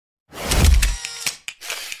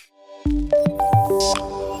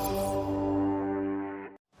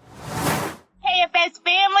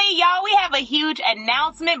huge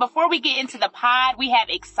announcement. Before we get into the pod, we have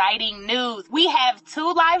exciting news. We have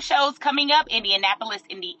 2 live shows coming up: Indianapolis,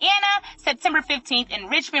 Indiana, September 15th, in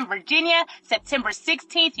Richmond, Virginia, September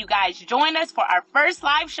 16th. You guys join us for our first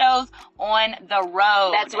live shows on the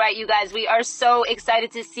road. That's right, you guys. We are so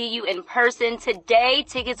excited to see you in person today.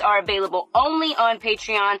 Tickets are available only on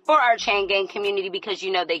Patreon for our Chain Gang community because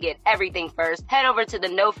you know they get everything first. Head over to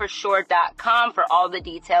theknowforsure.com for all the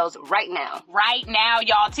details right now. Right now,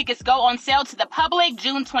 y'all. Tickets go on sale to the public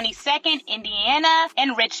June 22nd, Indiana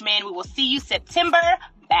and Richmond. We will see you September.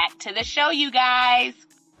 Back to the show, you guys.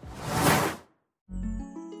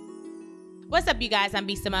 What's up, you guys? I'm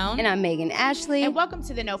B. Simone. And I'm Megan Ashley. And welcome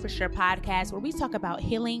to the Know For Sure podcast, where we talk about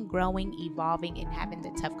healing, growing, evolving, and having the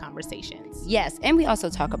tough conversations. Yes, and we also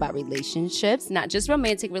talk about relationships, not just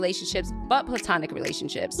romantic relationships, but platonic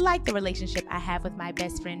relationships. Like the relationship I have with my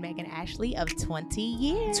best friend, Megan Ashley, of 20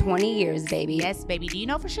 years. 20 years, baby. Yes, baby. Do you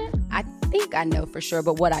know for sure? I think I know for sure,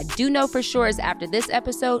 but what I do know for sure is after this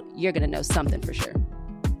episode, you're going to know something for sure.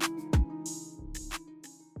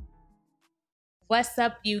 What's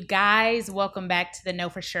up, you guys? Welcome back to the Know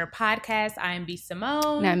For Sure podcast. I am B.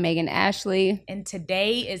 Simone. And I'm Megan Ashley. And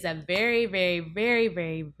today is a very, very, very,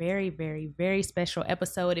 very, very, very, very special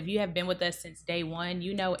episode. If you have been with us since day one,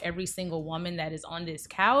 you know every single woman that is on this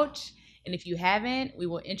couch. And if you haven't, we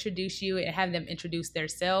will introduce you and have them introduce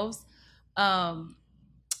themselves.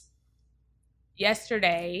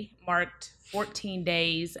 Yesterday marked 14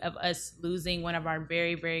 days of us losing one of our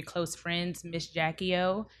very, very close friends, Miss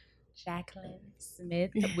JackyOh. Jacqueline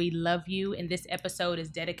Smith, we love you, and this episode is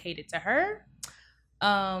dedicated to her.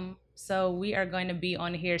 So we are going to be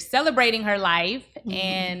on here celebrating her life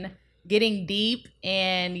and getting deep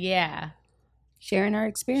and sharing our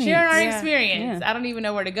experience. Yeah. I don't even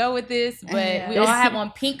know where to go with this, but we all have on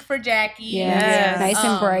pink for Jackie. Yeah, nice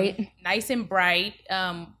and bright. Nice and bright.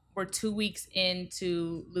 We're 2 weeks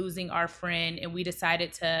into losing our friend, and we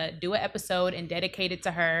decided to do an episode and dedicate it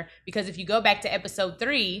to her, because if you go back to episode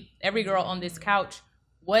 3, every girl on this couch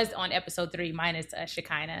was on episode 3, minus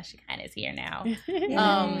Shekinah. Shekinah's here now,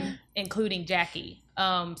 including Jackie.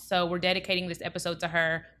 So we're dedicating this episode to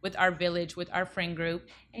her with our village, with our friend group.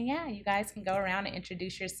 And you guys can go around and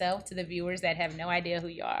introduce yourself to the viewers that have no idea who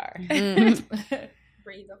you are.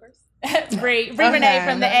 Bree, you go first. Bree Renee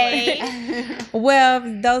from the A. Well,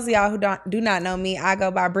 those of y'all who do not know me, I go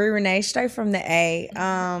by Bree Renee, straight from the A.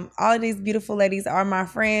 All of these beautiful ladies are my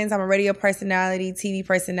friends. I'm a radio personality, TV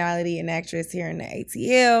personality, and actress here in the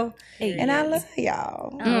ATL. Hey, and I love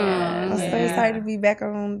y'all. I'm so excited to be back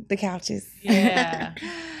on the couches. Yeah.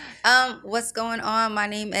 What's going on? My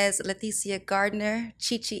name is Leticia Gardner.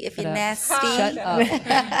 Chi-Chi if you're nasty. Shut up.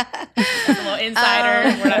 That's a little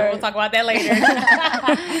insider. We'll talk about that later.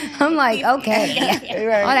 I'm like, okay.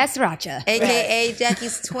 Oh, that's Racha. AKA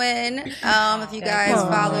Jackie's twin. If you guys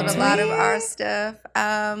followed a lot of our stuff.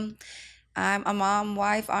 I'm a mom,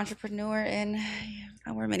 wife, entrepreneur, and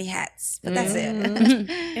I wear many hats, but that's it.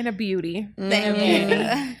 And a beauty. Thank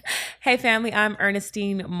you. Hey, family, I'm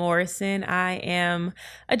Ernestine Morrison. I am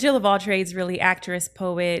a Jill of all trades, really, actress,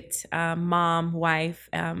 poet, mom, wife,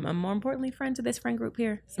 and more importantly, friend to this friend group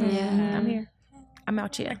here. So I'm here. I'm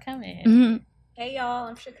out here. Coming. Hey, y'all,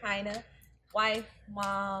 I'm Shekinah, wife,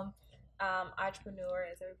 mom, entrepreneur,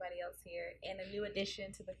 as everybody else here, and a new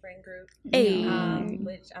addition to the friend group,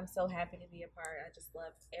 which I'm so happy to be a part. I just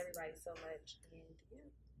love everybody so much. And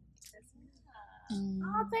that's me.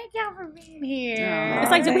 Oh, thank y'all for being here.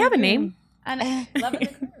 It's like, do we have a name? Loving the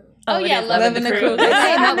crew. Loving the crew.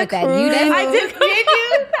 I came up with that. You did? I did. Did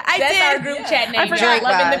you? That's our group chat name. I forgot.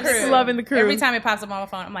 Loving the crew. Loving the crew. Every time it pops up on my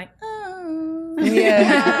phone, I'm like,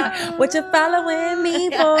 What you following me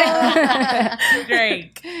for?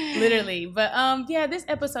 Drake, literally. But this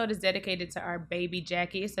episode is dedicated to our baby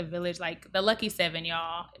Jackie. It's a village, like the Lucky 7,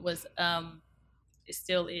 y'all. It was it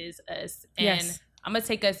still is us. And I'm gonna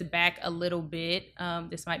take us back a little bit.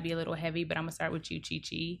 This might be a little heavy, but I'm gonna start with you,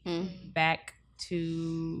 Chi-Chi. Back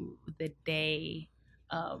to the day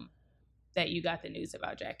that you got the news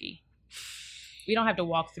about Jackie. We don't have to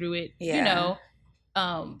walk through it,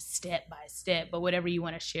 step by step, but whatever you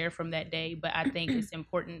want to share from that day. But I think it's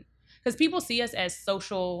important because people see us as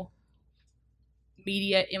social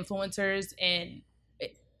media influencers, and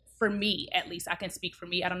for me, at least, I can speak for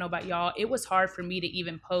me. I don't know about y'all. It was hard for me to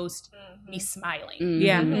even post me smiling.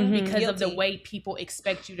 Because of the way people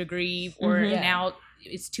expect you to grieve, or now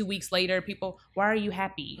it's 2 weeks later, people, why are you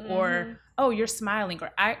happy? Or, oh, you're smiling.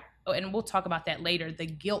 Or and we'll talk about that later, the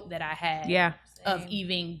guilt that I had of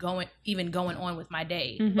even going on with my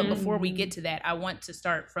day. But before we get to that, I want to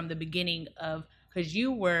start from the beginning of, because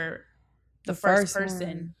you were the first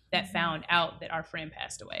person that found out that our friend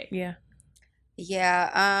passed away. Yeah.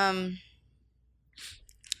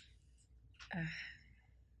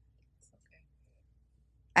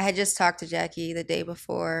 I had just talked to Jackie the day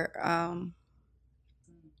before.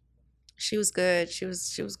 She was good. She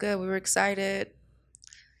was good. We were excited.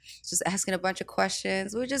 Just asking a bunch of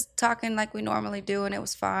questions. We were just talking like we normally do, and it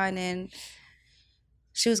was fine. And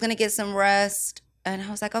she was gonna get some rest. And I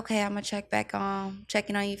was like, okay, I'm gonna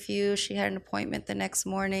checking on you, few. She had an appointment the next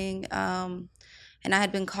morning. And I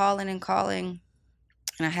had been calling and calling,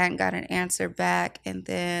 and I hadn't got an answer back. And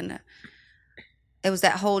then it was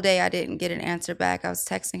that whole day I didn't get an answer back. I was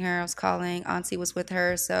texting her, I was calling. Auntie was with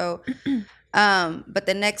her. So, but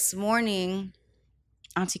the next morning,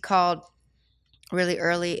 Auntie called really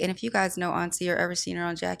early. And if you guys know Auntie or ever seen her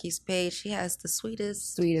on Jackie's page, she has the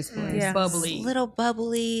sweetest voice. Yeah. Bubbly. little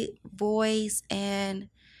bubbly voice. And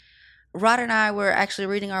Rod and I were actually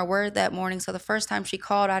reading our word that morning. So the first time she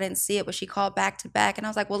called, I didn't see it, but she called back to back. And I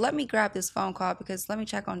was like, well, let me grab this phone call because let me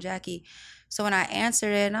check on Jackie. So when I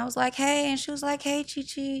answered it, and I was like, hey, and she was like, hey,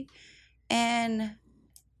 Chi-Chi. And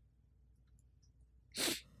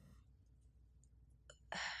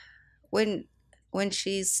when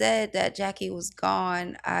she said that Jackie was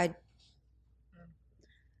gone, I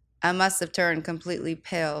must have turned completely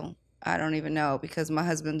pale. I don't even know, because my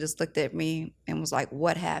husband just looked at me and was like,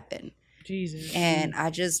 what happened? Jesus. And I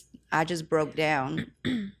just broke down.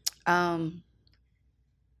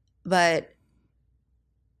 But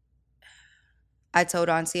I told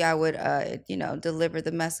Auntie I would, deliver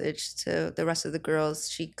the message to the rest of the girls.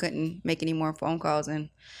 She couldn't make any more phone calls, and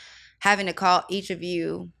having to call each of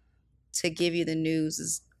you to give you the news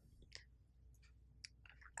is,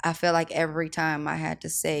 I feel like every time I had to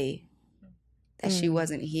say that she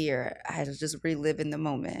wasn't here, I had to just relive in the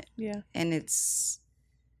moment. Yeah. And it's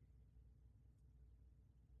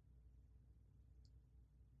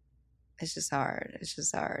just hard. It's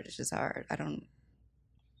just hard.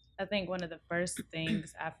 I think one of the first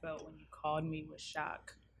things I felt when you called me was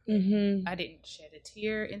shock. Mm-hmm. I didn't shed a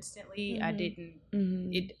tear instantly. Mm-hmm. I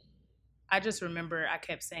didn't. I just remember I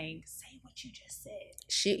kept saying, "Say what you just said."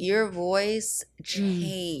 Your voice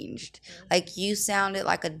changed. Like, you sounded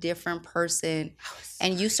like a different person,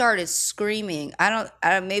 and you started screaming.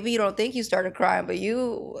 Maybe you don't think you started crying, but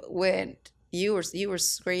you were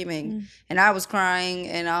screaming, and I was crying,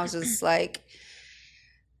 and I was just like,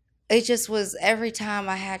 it just was, every time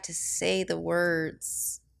I had to say the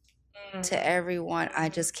words to everyone, I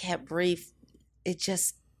just can't breathe. It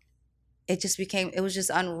was just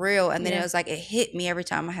unreal. And then it was like, it hit me every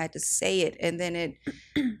time I had to say it. And then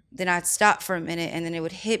then I'd stop for a minute, and then it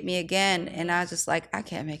would hit me again. And I was just like, I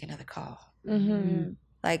can't make another call. Mm-hmm.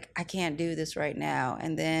 Like, I can't do this right now.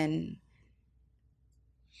 And then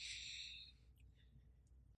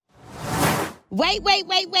Wait.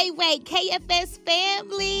 KFS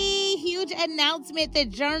family. Huge announcement. The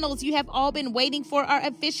journals you have all been waiting for are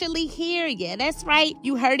officially here. Yeah, that's right.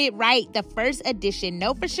 You heard it right. The first edition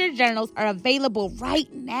Know For Sure journals are available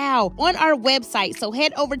right now on our website. So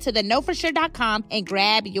head over to the knowforsure.com and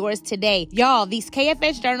grab yours today. Y'all, these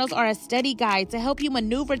KFS journals are a study guide to help you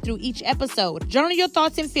maneuver through each episode. Journal your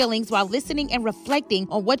thoughts and feelings while listening and reflecting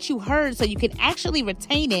on what you heard so you can actually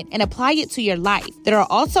retain it and apply it to your life. There are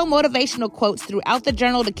also motivational quotes throughout the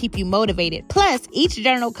journal to keep you motivated. Plus, each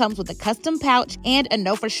journal comes with a custom pouch and a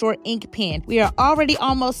Know For Sure ink pen. We are already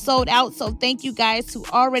almost sold out, so thank you guys who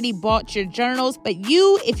already bought your journals. But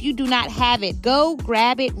if you do not have it, go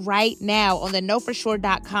grab it right now on the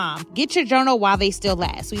knowforsure.com. Get your journal while they still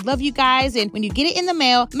last. We love you guys, and when you get it in the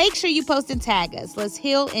mail, make sure you post and tag us. Let's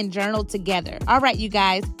heal and journal together. All right, you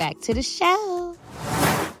guys, back to the show.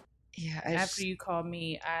 yeah, After you called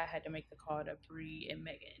me, I had to make the call to Bree and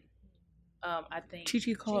Megan. I think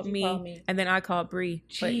Chi-Chi called me, and then I called Bree,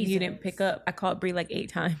 but you didn't pick up. I called Bree like 8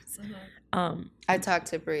 times. I talked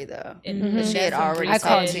to Bree though. And She had already I talked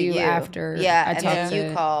called to you after. Yeah, I and then talked you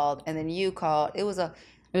to- called, and then you called. It was a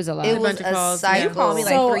lot. It was bunch of a calls, cycle. yeah. You called me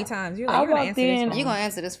like So, 3 times. You're like, I you're gonna walked answer this in- phone. You gonna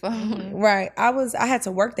answer this phone? Right. I had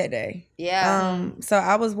to work that day. Yeah. So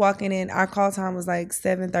I was walking in. Our call time was like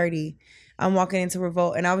 7:30. I'm walking into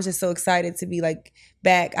Revolt, and I was just so excited to be like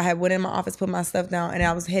back. I had went in my office, put my stuff down, and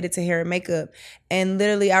I was headed to hair and makeup. And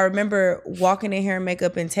literally, I remember walking in hair and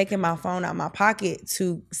makeup and taking my phone out my pocket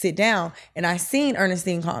to sit down, and I seen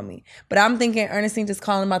Ernestine call me. But I'm thinking Ernestine just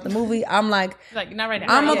calling about the movie. I'm like, not right now.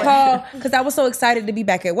 I'm gonna call because I was so excited to be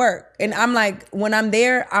back at work. And I'm like, when I'm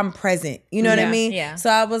there, I'm present. You know what I mean? Yeah. So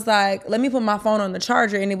I was like, let me put my phone on the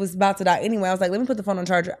charger, and it was about to die anyway. I was like, let me put the phone on the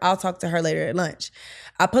charger. I'll talk to her later at lunch.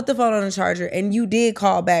 I put the phone on the charger. charger, and you did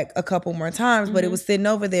call back a couple more times, but it was sitting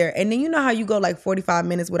over there. And then you know how you go like 45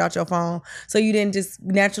 minutes without your phone, so you didn't just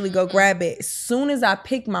naturally go grab it. As soon as I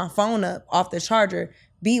picked my phone up off the charger,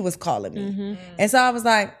 B was calling me, and so I was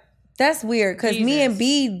like, that's weird, because me and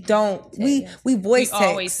B don't we voice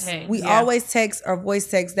text. We always text or voice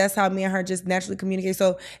text. That's how me and her just naturally communicate.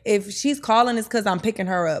 So if she's calling, it's because I'm picking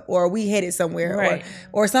her up, or we headed somewhere,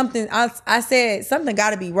 or something. I said something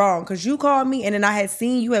got to be wrong, because you called me, and then I had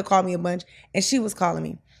seen you had called me a bunch, and she was calling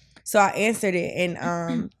me, so I answered it,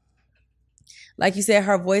 and like you said,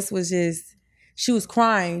 her voice was just, she was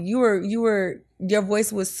crying. Your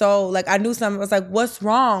voice was so, like, I knew something. I was like, what's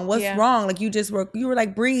wrong? What's wrong? Like, you were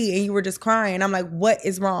like, breathe, and you were just crying. I'm like, what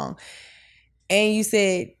is wrong? And you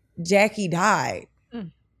said, Jackie died.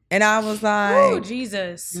 And I was like, oh,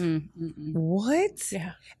 Jesus. What?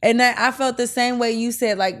 Yeah. And I felt the same way you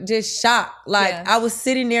said, like, just shocked. Like, I was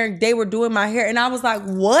sitting there, they were doing my hair, and I was like,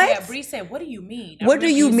 what? Yeah, Bree said, what do you mean? What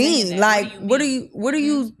do you mean? Like, what are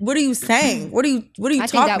you saying? What are you talking about? I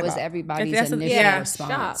think that was everybody's initial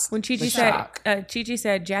response. When Chi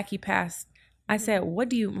said Jackie passed, I said, what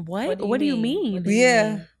do you mean?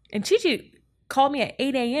 Yeah. And Chi called me at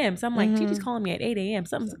 8 a.m. So I'm like, Chi's calling me at 8 a.m.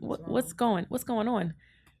 What's going on?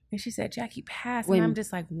 And she said, Jackie passed. And I'm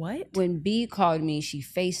just like, what? When B called me, she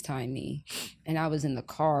FaceTimed me. And I was in the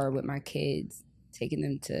car with my kids, taking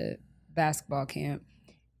them to basketball camp.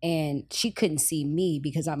 And she couldn't see me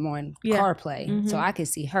because I'm on CarPlay. So I could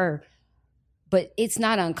see her. But it's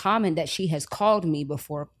not uncommon that she has called me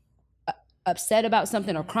before, upset about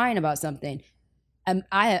something or crying about something.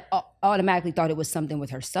 I automatically thought it was something with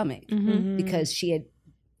her stomach because she had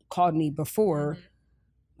called me before.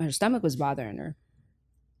 Her stomach was bothering her.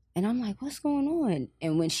 And I'm like, what's going on?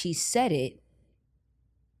 And when she said it,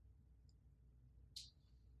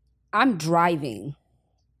 I'm driving.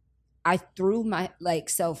 I threw my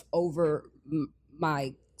self over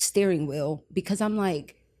my steering wheel because I'm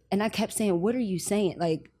like, and I kept saying, what are you saying?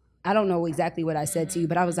 Like, I don't know exactly what I said to you,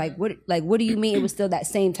 but I was like, what do you mean? It was still that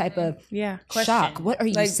same type of shock. What are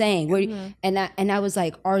you saying? What and I was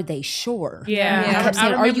like, are they sure? Yeah. I kept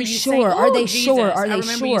saying, are you sure? Are they sure? Are they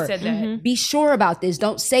sure? You said that. Be sure about this.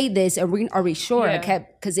 Don't say this. Are we sure? I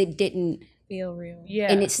kept, because it didn't feel real.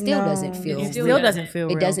 Yeah. And it still doesn't feel It still doesn't feel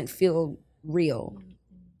real. It doesn't feel real.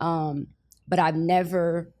 But I've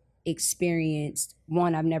never experienced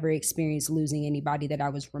losing anybody that I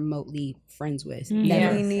was remotely friends with.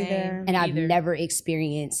 Never. Me neither. And I've never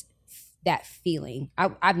experienced that feeling.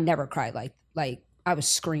 I've never cried like I was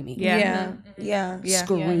screaming. Yeah.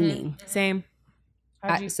 Screaming. Same.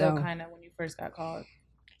 How did you feel kind of when you first got called?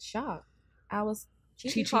 Shocked. I was.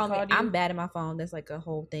 Chi called me. called you? I'm bad at my phone. That's like a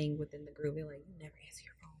whole thing within the group. They're like, you never answer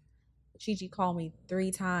your phone. Chi called me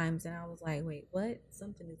 3 times, and I was like, wait, what?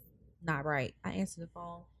 Something is not right. I answered the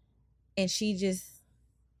phone, and she just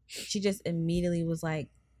immediately was like,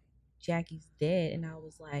 Jackie's dead. And I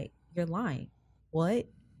was like, you're lying. What?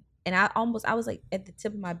 And I was like at the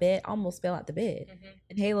tip of my bed, almost fell out the bed.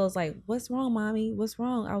 And Halo's like, what's wrong, mommy? What's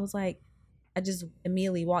wrong? I was like, I just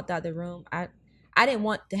immediately walked out the room. I didn't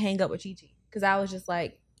want to hang up with Chi because I was just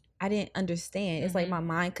like, I didn't understand. It's like my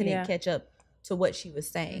mind couldn't catch up to what she was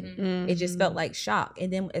saying. It just felt like shock.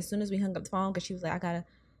 And then as soon as we hung up the phone, because she was like, I gotta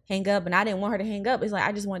hang up, and I didn't want her to hang up. It's like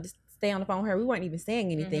I just wanted to stay on the phone with her. We weren't even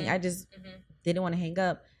saying anything. I just didn't want to hang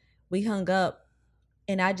up. We hung up,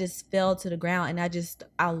 and I just fell to the ground, and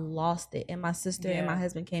I lost it. And my sister and my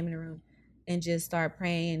husband came in the room and just started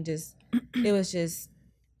praying. And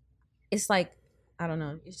it's like, I don't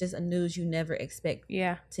know. It's just a news you never expect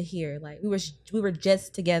to hear. Like we were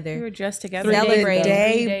just together.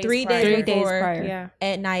 Celebrating 3 days prior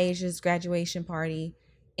at Nyaja's graduation party.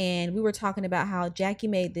 And we were talking about how Jackie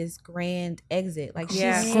made this grand exit. Like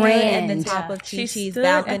she's grand at the top of Chi-Chi's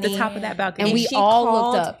balcony. At the top of that balcony. And we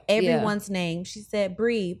all looked up everyone's name. She said,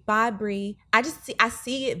 Bree, bye Bree. I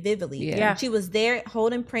see it vividly. Yeah. She was there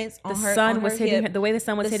holding Prince on her. The sun was hitting her. The way the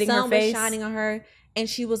sun was hitting her face. The sun was shining on her. And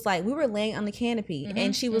she was like, we were laying on the canopy.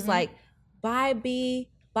 And she was like, bye B,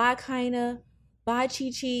 bye Kaina, bye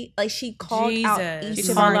Chi-Chi. Like she called out each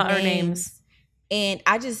of our names. And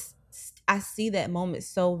I see that moment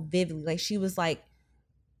so vividly. Like she was like,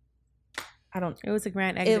 it was a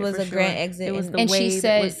grand exit. It was a grand exit. It was the and way she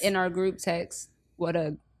said in our group text, what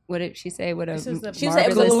did she say? She said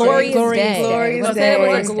it was a glorious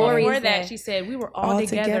day. Before that, she said we were all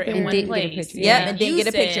together in one place. And didn't get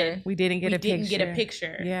a picture. We didn't get a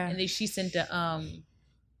picture. Yeah. And then she sent a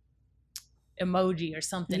emoji or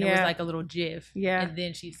something. It was like a little GIF. Yeah. And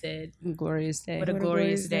then she said, glorious day. What a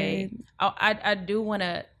glorious day. I do want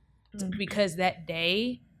to, because that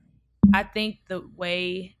day, I think the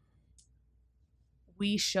way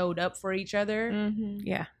we showed up for each other. Mm-hmm.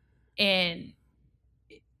 Yeah. And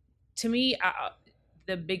to me,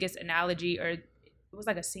 the biggest analogy, or it was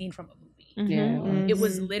like a scene from a movie. Mm-hmm. It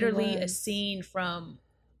was literally a scene from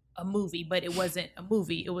a movie, but it wasn't a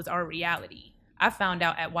movie. It was our reality. I found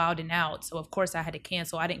out at Wild and Out, so of course I had to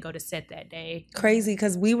cancel. I didn't go to set that day. Crazy,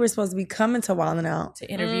 because we were supposed to be coming to Wild and Out to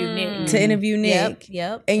interview Nick. To interview Nick.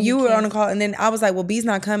 Yep. And you were on the call, and then I was like, well, B's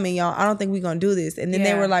not coming, y'all. I don't think we're going to do this. And then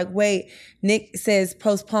they were like, wait, Nick says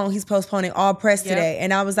postpone. He's postponing all press today.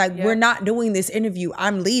 And I was like, we're not doing this interview.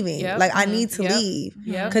 I'm leaving. Like, I need to leave.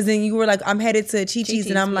 Because then you were like, I'm headed to Chi-Chi's.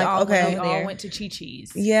 And I'm like, okay. We all went to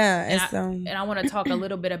Chi-Chi's. Yeah. And I want to talk a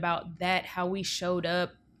little bit about that, how we showed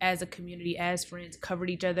up as a community, as friends, covered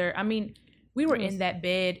each other. I mean, we were in that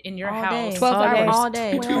bed in your house 12 hours. All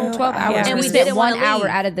day. 12 hours. Yeah. And we didn't spent wanna 1 hour leave.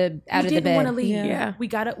 out of the bed. We didn't want to leave. Yeah. We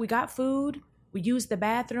got up. We got food. We used the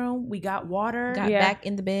bathroom. We got water. Got back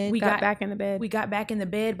in the bed. We got back in the bed. We got back in the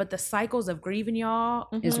bed. But the cycles of grieving, y'all,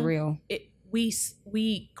 It's real.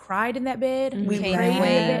 We cried in that bed. We Came prayed in that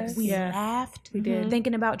bed. waves. We laughed. We did.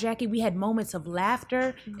 Thinking about Jackie, we had moments of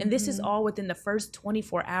laughter. And this is all within the first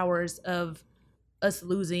 24 hours of us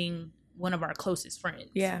losing one of our closest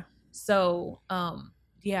friends. Yeah. So, I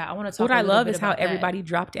want to talk. What I love is how about that. everybody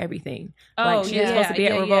dropped everything. Oh, like she was supposed to be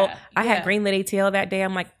at yeah, Revolt. yeah, I had yeah. greenlit ATL that day.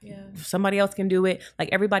 I'm like, somebody else can do it. Like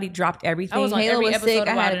everybody dropped everything. I was on Kayla every was episode sick. of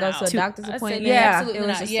I had to Wild go and to a Out. doctor's I said, appointment. absolutely It was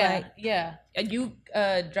not. just Yeah, like, yeah. And you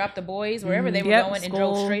dropped the boys wherever they were Yep, going and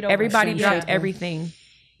drove school. straight over. Everybody Yeah. dropped everything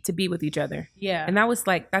to be with each other. Yeah. And that was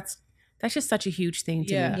like, that's just such a huge thing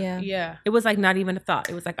to me. Yeah. Yeah. It was like not even a thought.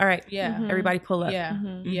 It was like, all right, Yeah. everybody pull up. Yeah.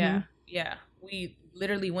 Yeah. Yeah. We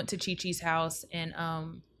literally went to Chi-Chi's house and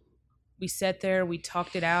we sat there, we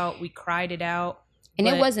talked it out, we cried it out. And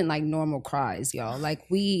but it wasn't like normal cries, y'all. Like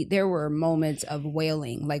there were moments of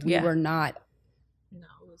wailing. Like we were not. No,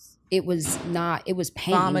 It was not. It was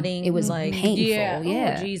pain. Vomiting, It was like- painful. Yeah.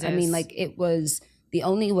 Yeah. Oh, Jesus. I mean, like it was the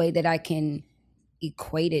only way that I can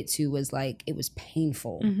equate it to was like it was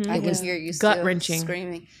painful. Mhm. I It can was hear you gut still wrenching.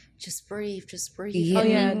 screaming. Just breathe. Just breathe. Yeah. Oh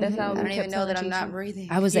yeah, that's how I we don't kept even know telling that I'm Chi-Chi. not breathing.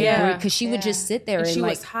 I was like, Yeah. because she would just sit there and and she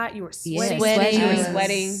like was hot, you were Yeah. sweating. Sweating. You were Yes.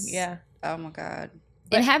 sweating. Yeah. Oh my God.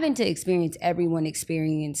 and having to experience everyone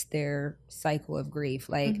experience their cycle of grief.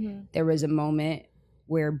 Like there was a moment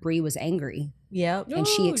where Bree was angry. Yep. And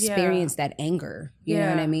she Ooh, yeah. experienced that anger, you know Yeah.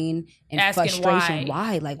 what I mean? And Asking frustration.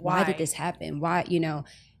 why. Why? Like, why did this happen? Why,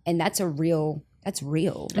 and that's real. That's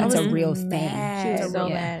real. That's a real thing. She was so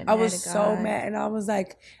Yeah. mad. I was mad at so God. mad, and I was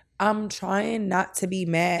like, I'm trying not to be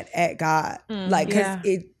mad at God, like, Yeah.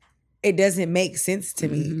 because it doesn't make sense to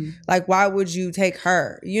me. Mhm. Like, why would you take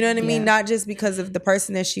her? You know what I mean? Yeah. Not just because of the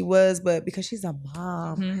person that she was, but because she's a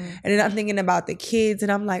mom. Mhm. And then I'm thinking about the kids,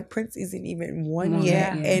 and I'm like, Prince isn't even one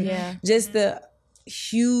yet, Yeah. and Yeah. just the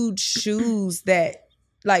huge shoes that,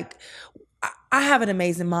 like. I have an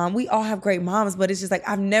amazing mom. We all have great moms, but it's just like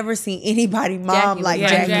I've never seen anybody mom Jackie like was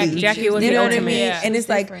Jackie. Jackie was You the know what I ultimate. mean? Yeah. And She it's was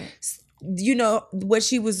like, different. what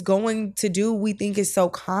she was going to do, we think is so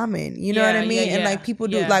common. You know Yeah, what I mean? yeah, And yeah, like people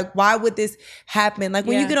do, yeah. like, why would this happen? Like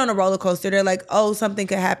when you Yeah. get on a roller coaster, they're like, oh, something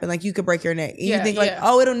could happen. Like you could break your neck. And you Yeah, think like, yeah.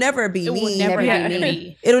 oh, it'll never be It me. would never Never happen to me.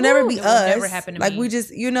 me. It'll never be It will us. never happen to like me. we just,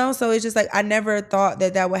 so it's just like I never thought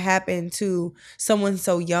that would happen to someone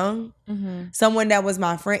so young, someone that was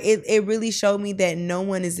my friend. It really showed me that no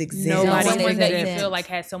one is exempt. Nobody Someone that you exists. feel like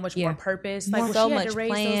had so much Yeah. more purpose. Like well, So she had much to raise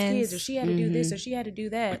plans. those kids, or she had to do this, or she had to do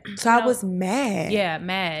that. So I was mad. Yeah,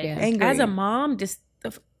 mad. Yeah. Angry. As a mom, just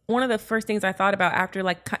one of the first things I thought about after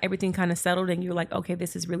like everything kind of settled and you're like, okay,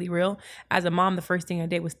 this is really real. As a mom, the first thing I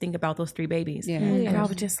did was think about those 3 babies. Yeah. And I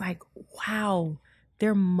was just like, wow,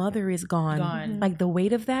 their mother is gone. Gone. Like the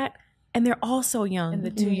weight of that. And they're all so young. And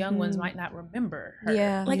the 2 young ones might not remember her.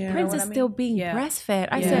 Yeah. like Yeah. Prince You is know what I still mean? being Yeah. breastfed.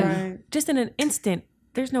 I Yeah. said, Right. just in an instant,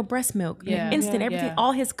 there's no breast milk. In Yeah. an instant, Yeah. everything, Yeah.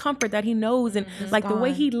 all his comfort that he knows and like the way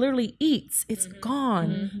gone. he literally eats, it's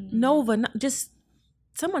gone. Nova, just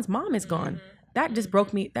someone's mom is gone. That just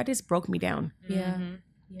broke me. That just broke me down. Yeah.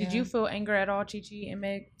 Did you feel anger at all, Chi-Chi and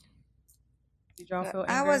Meg? Did y'all feel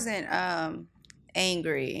anger? I wasn't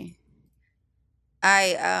angry.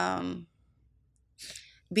 I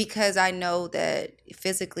because I know that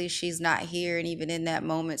physically she's not here, and even in that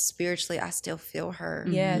moment spiritually I still feel her.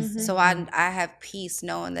 Yes. So I have peace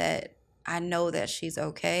knowing that I know that she's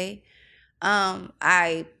okay.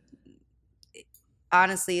 I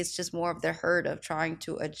honestly, it's just more of the hurt of trying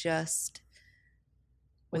to adjust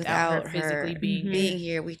Without without her physically being here. being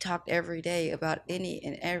here. We talked every day about any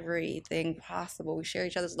and everything possible. We share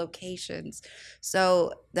each other's locations.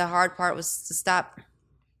 So the hard part was to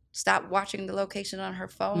stop watching the location on her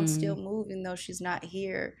phone, still moving though she's not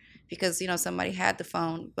here, because somebody had the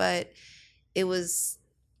phone. But it was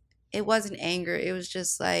it wasn't anger. It was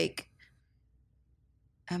just like,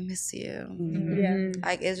 I miss you. Yeah.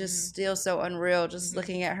 Like, it's just still so unreal. Just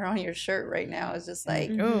looking at her on your shirt right now is just like,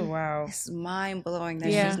 Oh, wow. it's mind blowing that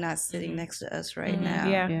Yeah. she's not sitting next to us right now.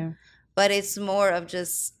 Yeah. But it's more of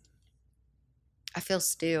just, I feel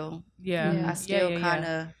still. Yeah. I still kind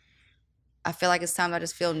of, I feel like it's time I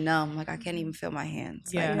just feel numb. Like I can't even feel my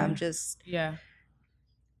hands. Like I'm just,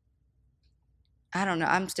 I don't know.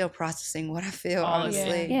 I'm still processing what I feel,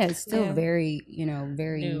 honestly. Yeah, it's still very,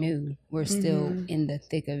 very new. We're still in the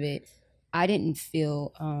thick of it. I didn't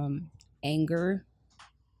feel anger.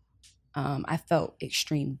 I felt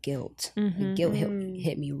extreme guilt. Like, guilt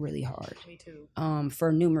hit me really hard. Me too.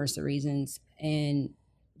 For numerous reasons. And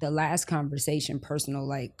the last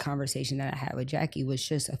personal conversation that I had with Jackie was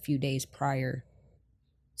just a few days prior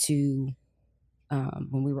to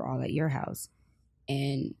when we were all at your house.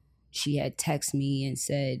 And she had texted me and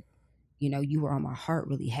said, you were on my heart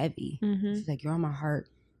really heavy. She's like, you're on my heart.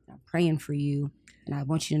 I'm praying for you. And I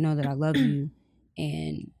want you to know that I love you.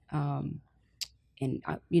 And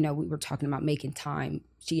we were talking about making time.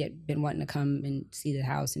 She had been wanting to come and see the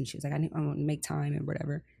house. And she was like, I want to make time and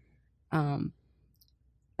whatever.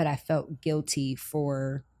 But I felt guilty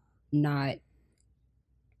for not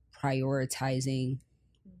prioritizing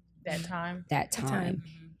that time.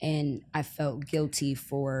 And I felt guilty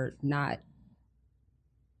for not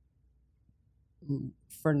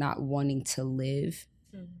wanting to live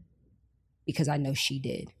because I know she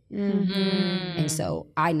did. And so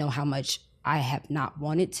I know how much I have not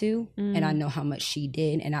wanted to, and I know how much she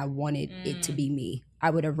did, and I wanted it to be me. I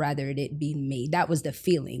would have rathered it be me. That was the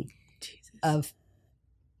feeling of,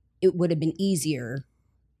 it would have been easier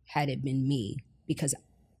had it been me, because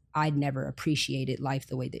I never appreciated life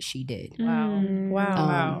the way that she did.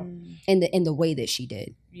 Wow. In the way that she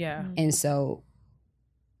did. Yeah. And so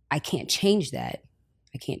I can't change that.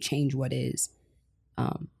 I can't change what is.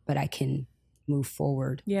 But I can move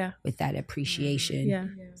forward with that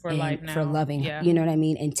appreciation For life now. for loving, you know what I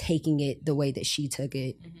mean? And taking it the way that she took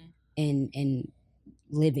it and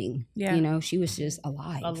living. She was just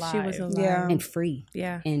alive. She was alive. And free.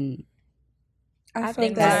 And I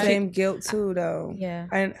felt that same guilt too, though.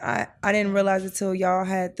 And I didn't realize it till y'all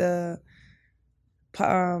had the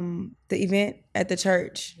event at the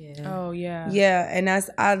church. And that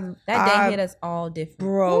day hit us all different.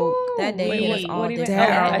 Broke. That day hit us all different.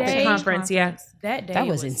 At the conference, that day that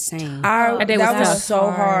was insane. That was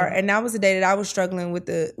so hard, and that was the day that I was struggling with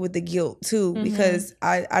the guilt too, because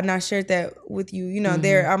I not shared that with you.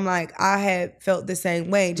 There I'm like, I had felt the same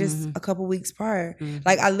way just a couple weeks prior.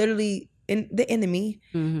 Like I literally. The enemy,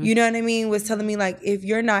 you know what I mean, was telling me like, if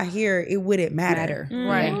you're not here, it wouldn't matter.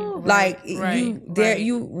 Right. Like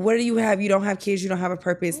you what do you have? You don't have kids, you don't have a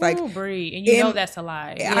purpose. Like Bree, and you know that's a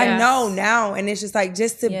lie. I know now, and it's just like,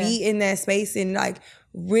 just to be in that space and like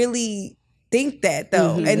really think that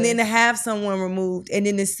though, and then to have someone removed, and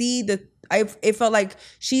then to see it felt like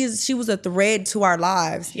she was a thread to our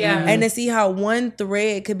lives. And to see how one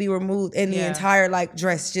thread could be removed and the entire like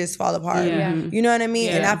dress just fall apart. You know what I mean?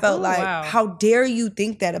 And I felt how dare you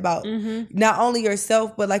think that about not only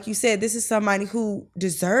yourself, but like you said, this is somebody who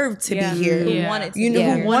deserved to be here. Who wanted to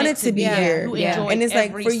who wanted to be here. And it's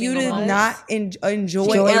like, for you to not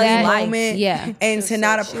enjoy every moment and to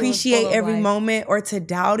not appreciate every moment or to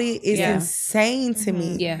doubt it is insane to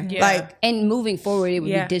me. Like, and moving forward, it would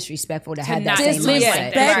be disrespectful to have that not same live mindset.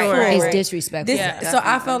 like that. It's disrespectful. So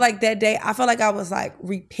I felt like that day, I felt like I was like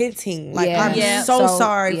repenting. Like I'm so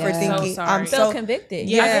sorry for thinking. I'm so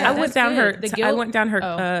convicted. I went down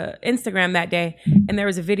her Instagram that day, and there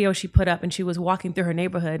was a video she put up, and she was walking through her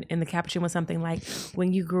neighborhood, and the caption was something like,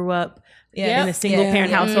 "When you grew up in a single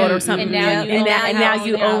parent household or something, and now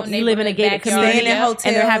you live in a gated community, and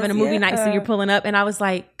they're having a movie night, so you're pulling up." And I was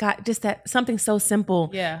like, God, just that something so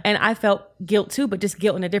simple. And I felt guilt too, but just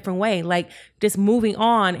guilt in a different way, like just moving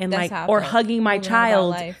on and or hugging my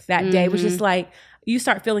child that day was just like, you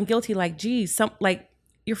start feeling guilty, like, geez,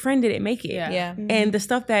 your friend didn't make it. And the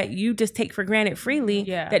stuff that you just take for granted freely,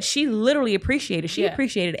 that she literally appreciated. She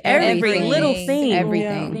appreciated every little thing.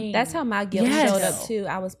 Everything. That's how my guilt showed up too.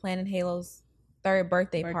 I was planning Halo's 3rd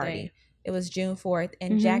birthday party. It was June 4th.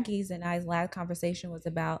 And Jackie's and I's last conversation was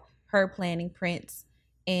about her planning Prince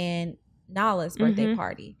and Nala's birthday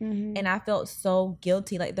party. And I felt so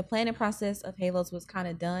guilty. Like the planning process of Halo's was kind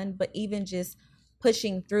of done, but even just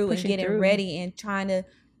pushing through and getting ready and trying to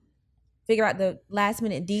figure out the last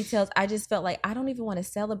minute details, I just felt like I don't even want to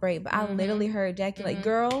celebrate. But I literally heard Jackie like,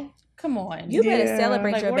 girl, Come on. You better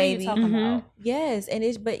celebrate Like, your what baby. are you talking about? Yes,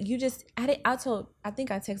 and but you just I think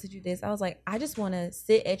I texted you this. I was like, I just want to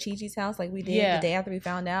sit at Chi-Chi's house like we did the day after we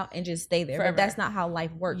found out and just stay there. Forever. But that's not how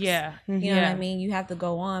life works. Yeah. You know what I mean? You have to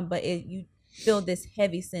go on, but you feel this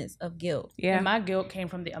heavy sense of guilt. Yeah. And my guilt came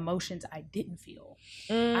from the emotions I didn't feel.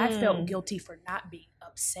 I felt guilty for not being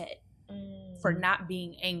upset, for not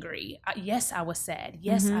being angry. Yes, I was sad.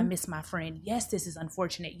 Yes, I miss my friend. Yes, this is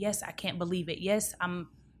unfortunate. Yes, I can't believe it. Yes, I'm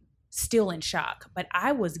still in shock. But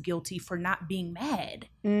I was guilty for not being mad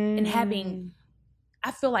and having,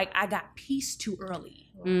 I feel like I got peace too early.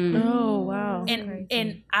 Oh, wow.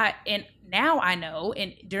 And now I know,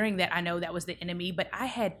 and during that I know that was the enemy, but I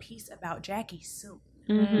had peace about Jackie soon.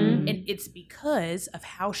 And it's because of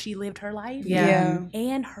how she lived her life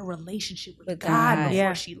and her relationship with God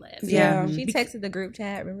before she left. She texted the group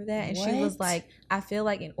chat, remember that? And she was like, I feel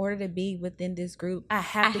like in order to be within this group, I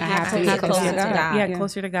have to get closer to God. Yeah,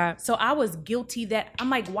 closer to God. So I was guilty that I'm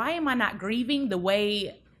like, why am I not grieving the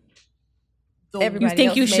way everybody you think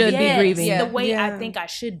else you should be grieving? The way I think I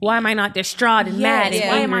should be. Why am I not distraught and mad and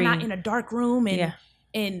why am angry? I not in a dark room and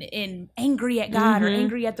angry at God or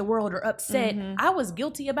angry at the world or upset? I was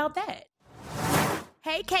guilty about that.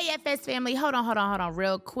 Hey, KFS family, hold on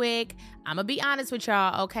real quick. I'm going to be honest with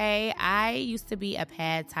y'all, okay? I used to be a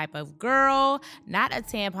pad type of girl, not a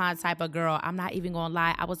tampon type of girl. I'm not even going to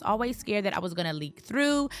lie. I was always scared that I was going to leak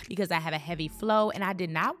through because I have a heavy flow, and I did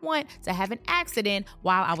not want to have an accident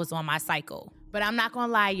while I was on my cycle. But I'm not going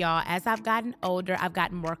to lie, y'all. As I've gotten older, I've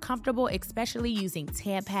gotten more comfortable, especially using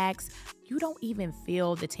Tampax. You don't even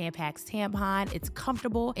feel the Tampax tampon. It's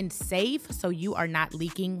comfortable and safe, so you are not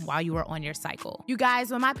leaking while you are on your cycle. You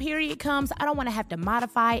guys, when my period comes, I don't want to have to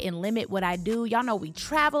modify and limit what I do. Y'all know we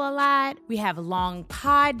travel a lot. We have long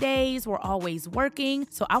pod days. We're always working.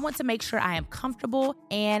 So I want to make sure I am comfortable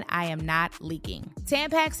and I am not leaking.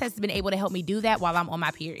 Tampax has been able to help me do that while I'm on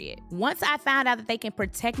my period. Once I found out that they can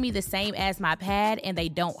protect me the same as my pad and they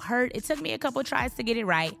don't hurt, it took me a couple tries to get it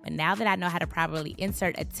right. But now that I know how to properly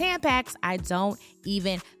insert a Tampax, I don't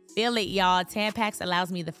even feel it, y'all. Tampax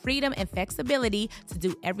allows me the freedom and flexibility to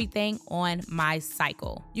do everything on my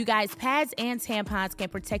cycle. You guys, pads and tampons can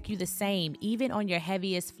protect you the same, even on your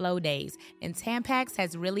heaviest flow days. And Tampax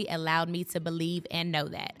has really allowed me to believe and know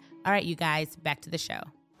that. All right, you guys, back to the show.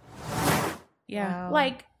 Yeah. Wow.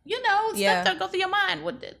 Like, stuff that go through your mind.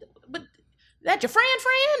 But that your friend?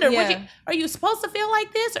 Or are you supposed to feel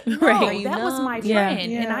like this? No, Right. that was my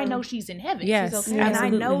friend. And I know she's in heaven. Yes. She's okay. And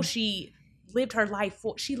Absolutely. I know she lived her life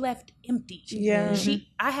she left empty.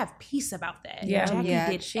 I have peace about that. Yeah.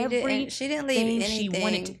 Jackie did everything she didn't leave she anything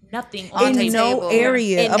wanted, nothing on on the the in no table.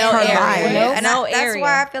 area In of no her area. life. Nope. And No that's area.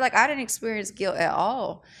 why I feel like I didn't experience guilt at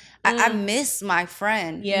all. I miss my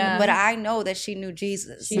friend, but I know that she knew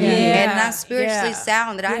Jesus. And not spiritually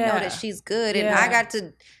sound, that I know that she's good. And I got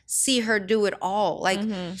to see her do it all. Like,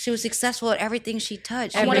 she was successful at everything she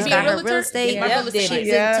touched. She wanna just be a got her realtor? real estate. She's She's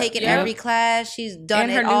taken every class. She's done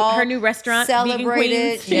And it all. her new restaurant, Vegan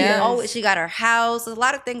celebrated. Queens. She got her house. A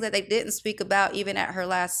lot of things that they didn't speak about even at her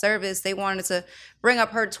last service. They wanted to bring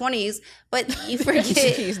up her 20s, but you forget.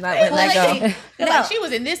 She's not letting that go. Like she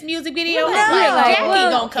was in this music video. No. Jackie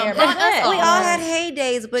Well, gonna come run us We off. all had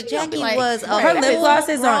heydays, but Jackie was a Her lip gloss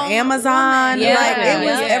is on Amazon. Yeah. Like it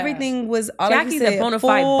was, Yeah. everything was. All Jackie's like you a said, bona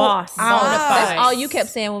fide full boss. out. That's all you kept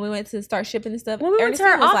saying when we went to start shipping and stuff. When we went to her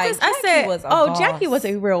Ernestine was office, like, I said, Jackie was a boss. Jackie was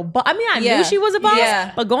a real boss. I mean, I Yeah. knew she was a boss,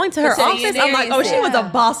 Yeah. but going to her Sitting in office, there I'm like, and she was a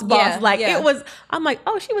boss. Yeah. Like, Yeah. it was, I'm like,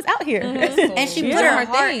 she was out here. And she Yeah. put her Her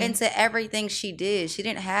heart thing. into everything she did. She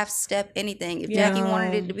didn't half step anything. If Jackie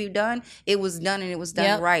wanted it to be done, it was done, and it was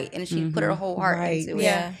done right. And she put her whole heart into it.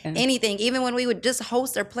 Yeah. Anything, even when we would just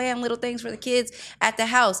host or plan little things for the kids at the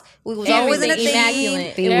house, we was always in a theme.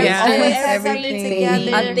 Immaculate. We Yeah. always had Everything. something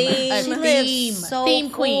together. A theme. She A lived theme. so Theme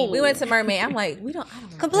queen. cool. We went to Mermaid. I'm like, I don't know.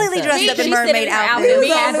 completely dressed up in She mermaid said in her outfits. We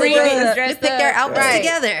had Only Breeze one. dressed We picked their up. outfits Right.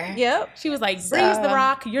 together. Yep. She was like, Breeze the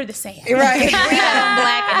rock, you're the sand. Right. She had on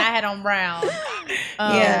black and I had on brown.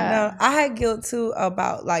 No, I had guilt too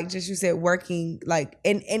about like just you said working like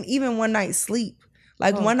and even one night sleep.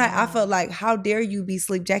 Like one night I felt like, how dare you be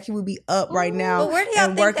asleep? Jackie would be up right now. But where do y'all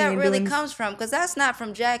and think working that and really doing- comes from? Because that's not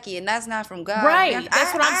from Jackie and that's not from God. Right.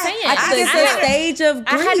 That's what I'm saying. I think it's a stage of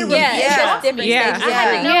I had to grief. Yeah. It's different Yeah. stages.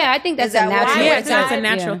 Yeah, I think that's Is that a why? natural. Yeah, would that's a God-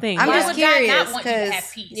 natural yeah. thing. I'm Why just would God curious not want you to have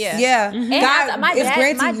because peace? Yeah. Yeah. And God my is dad,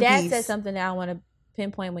 granting my you dad peace. said something that I want to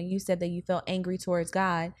pinpoint when you said that you felt angry towards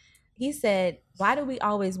God. he said, why do we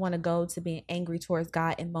always want to go to being angry towards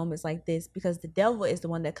God in moments like this? Because the devil is the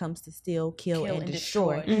one that comes to steal, kill and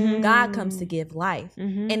destroy. God comes to give life.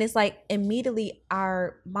 And it's like immediately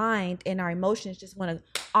our mind and our emotions just want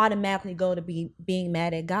to automatically go to being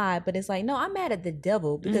mad at God. But it's like, no, I'm mad at the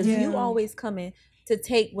devil because you always coming to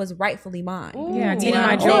take what's rightfully mine. Take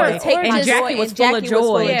my joy. And Jackie was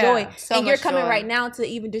full of joy. So and you're much coming joy. right now to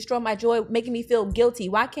even destroy my joy, making me feel guilty.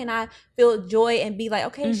 Why can't I feel joy and be like,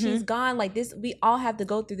 okay, she's gone. Like this, we all have to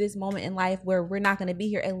go through this moment in life where we're not going to be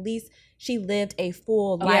here. At least she lived a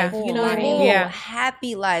full life. You know what I mean? Yeah.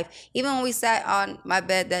 Happy life. Even when we sat on my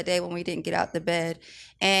bed that day when we didn't get out the bed,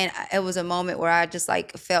 and it was a moment where I just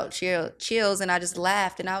like felt chills, and I just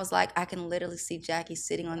laughed, and I was like, I can literally see Jackie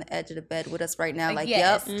sitting on the edge of the bed with us right now. Like,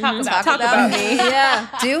 yes. yep, Talk about me. Yeah.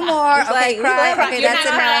 Do more. Okay, like, cry. Okay, that's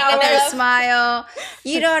enough. Okay, enough. smile.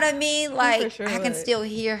 You know what I mean? Like, sure I can would. still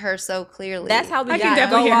hear her so clearly. That's how we I got can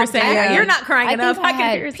definitely hear her saying that. Yeah. You're not crying enough. I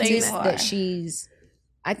can hear her saying peace that.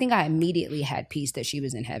 I think I immediately had peace that she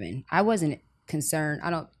was in heaven. I wasn't concerned.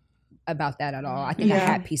 About that at all. I think I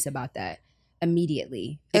had peace about that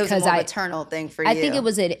immediately it was because more of an eternal thing for you. I think it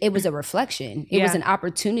was a reflection. It was an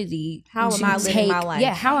opportunity. How am I living my life?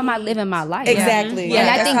 Yeah, how am I living my life? Exactly. And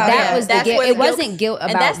Yeah, I think that's that how- was the that's guilt. where It the guilt- wasn't guilt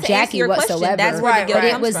and about that's to answer Jackie your question. whatsoever. That's where the guilt but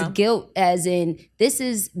it comes was from. guilt as in this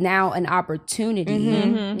is now an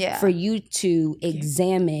opportunity for you to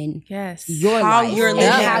examine your How life you're and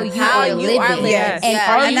living. how you are living. Yes. And Yes.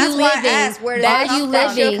 are And you that's why I living? asked, where did Are that you come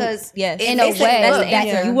from? living Because Yes. in a That's the way that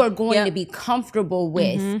answer. you are going to be comfortable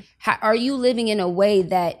with? Are you living in a way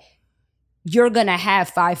that you're gonna have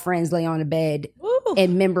 5 friends lay on a bed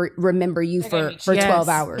and remember you for 12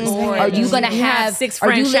 hours? Are you gonna have 6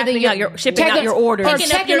 are you friends living shipping out your orders? or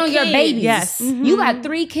checking on your babies? Yes. You got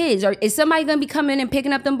 3 kids. Is somebody gonna be coming and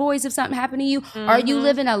picking up them boys if something happened to you? Are you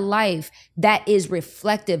living a life that is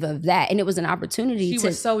reflective of that? And it was an opportunity She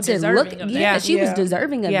was so to deserving look. of that. Yeah, she was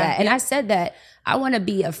deserving of Yeah. that. And I said that I want to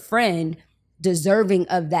be a friend deserving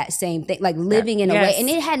of that same thing, like living in a way. And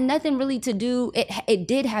it had nothing really to do, it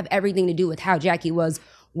did have everything to do with how Jackie was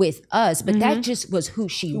with us, but that just was who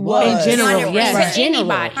she was. In general, yes. In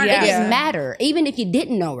general. Anybody. It didn't matter. Even if you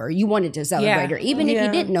didn't know her, you wanted to celebrate her. Even if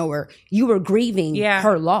you didn't know her, you were grieving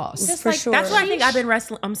her loss. Just For like, sure. That's what I think I've been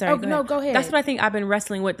wrestling. I'm sorry. Go ahead. That's what I think I've been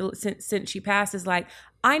wrestling with since she passed. Is like,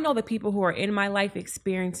 I know the people who are in my life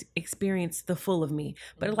experience the full of me.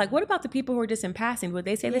 But it's like, what about the people who are just in passing? Would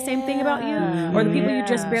they say the same thing about you? Or the people you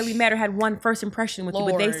just barely met or had one first impression with you?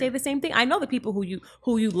 Would they say the same thing? I know the people who you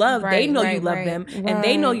love, they know you love them and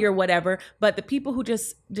they know you're whatever. But the people who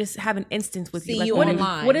just have an instance with you, like,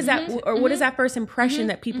 what is that, or what is that first impression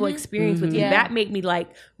that people experience with you? That made me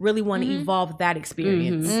like really want to evolve that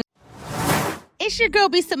experience. It's your girl,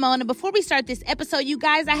 B. Simone, and before we start this episode, you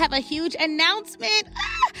guys, I have a huge announcement.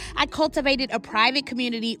 I cultivated a private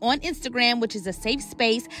community on Instagram, which is a safe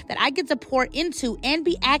space that I get to pour into and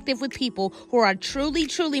be active with people who are truly,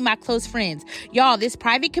 truly my close friends. Y'all, this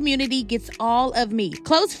private community gets all of me.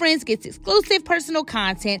 Close Friends gets exclusive personal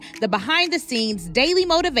content, the behind the scenes, daily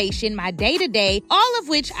motivation, my day-to-day, all of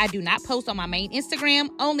which I do not post on my main Instagram,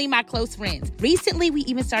 only my close friends. Recently, we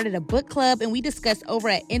even started a book club and we discussed over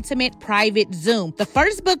an intimate private Zoom. The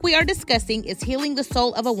first book we are discussing is Healing the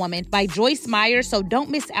Soul of a Woman by Joyce Meyer, so don't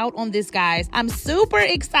miss out on this, guys. I'm super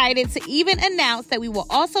excited to even announce that we will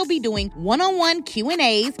also be doing one-on-one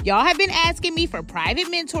Q&As. Y'all have been asking me for private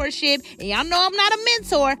mentorship, and y'all know I'm not a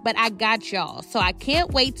mentor, but I got y'all. So I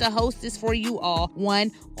can't wait to host this for you all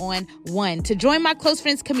one-on-one. To join my close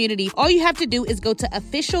friends community, all you have to do is go to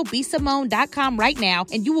officialbsimone.com right now,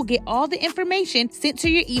 and you will get all the information sent to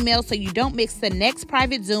your email so you don't miss the next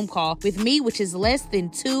private Zoom call with me, which is less than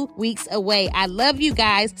 2 weeks away. I love you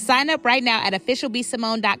guys. Sign up right now at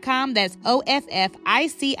officialbsimone.com. That's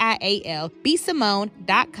OFFICIAL,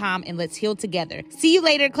 bsimone.com, and let's heal together. See you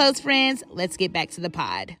later, close friends. Let's get back to the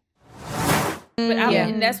pod. But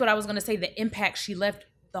and that's what I was going to say. The impact she left,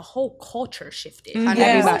 the whole culture shifted.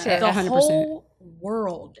 Yeah. The 100%. whole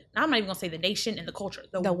world. Now, I'm not even going to say the nation and the culture.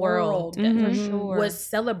 The world for sure was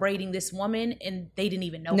celebrating this woman, and they didn't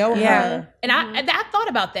even know her. her. And I thought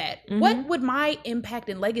about that. What would my impact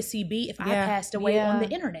and legacy be if I passed away on the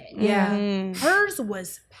internet? Hers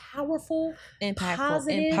was powerful,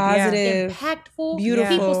 positive, impactful.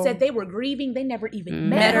 Beautiful. People said they were grieving. They never even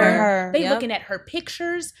met her. They looking at her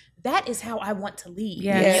pictures. That is how I want to leave.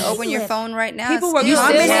 Yeah. You open your phone right now. People were still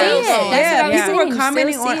commenting. see it. People were You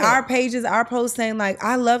commenting still on see it. our pages, our posts was saying like,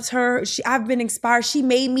 I loved her. I've been inspired. She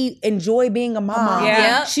made me enjoy being a mom.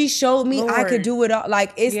 Yeah. She showed me I could do it all.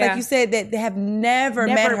 Like, it's like you said, that they have never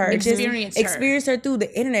met her. Experienced her through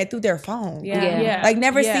the internet, through their phone. Like,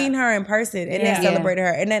 never seen her in person, and then celebrated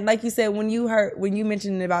her. And then, like you said, when you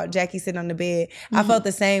mentioned about Jackie sitting on the bed, I felt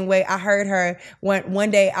the same way. I heard her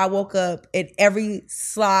one day. I woke up and every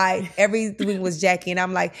slide, everything was Jackie, and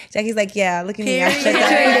I'm like, Jackie's like, yeah, look at me, I shut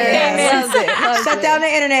down. Shut down the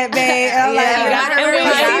internet, babe. And I'm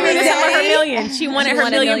like, she wanted her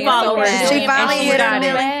million followers. She finally hit her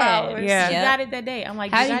million followers. Yeah. She got it that day. I'm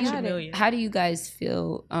like, how do you guys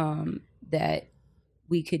feel that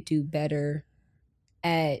we could do better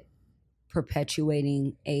at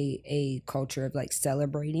perpetuating a culture of like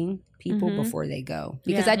celebrating people before they go?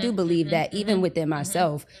 Because I do believe that even within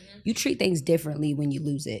myself, you treat things differently when you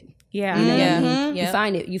lose it. Yeah. You know what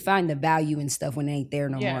I mean? You find the value in stuff when it ain't there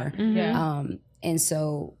no more. And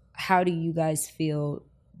so how do you guys feel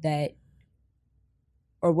that,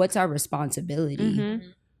 or what's our responsibility?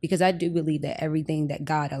 Because I do believe that everything that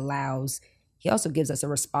God allows, He also gives us a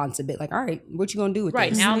responsibility. Like, all right, what you gonna do with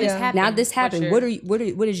this? Now this happened. Now this happened.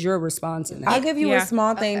 What is your response in that? I'll give you a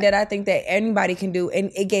small thing that I think that anybody can do,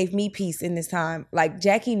 and it gave me peace in this time. Like,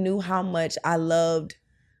 Jackie knew how much I loved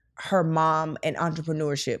her mom and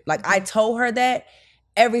entrepreneurship. Like, I told her that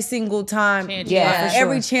every single time.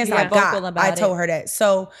 Every chance I got, I told her that.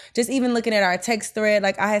 So just even looking at our text thread,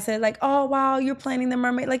 like, I had said like, oh wow, you're planning the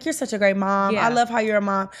mermaid. Like, you're such a great mom. I love how you're a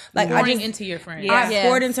mom. Like, pouring into your friend. I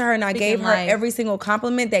poured into her, and I gave her every single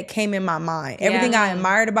compliment that came in my mind. Everything I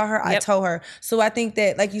admired about her, I told her. So I think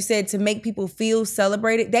that, like you said, to make people feel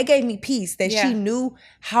celebrated, that gave me peace, that she knew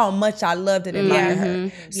how much I loved and admired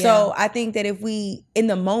her. So I think that if we, in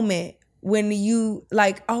the moment, when you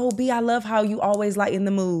like, oh, B, I love how you always lighten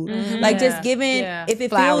the mood. Like, just giving, if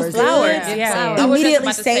it feels good,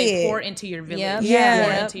 immediately say it. Pour into your village.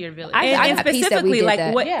 Pour into your village. And specifically,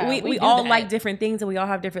 like, we all like different things, and we all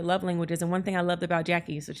have different love languages. And one thing I loved about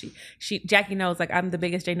Jackie, so Jackie knows, like, I'm the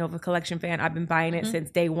biggest J Nova collection fan. I've been buying it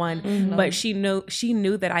since day one. But she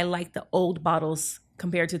knew that I liked the old bottles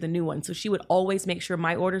compared to the new one. So she would always make sure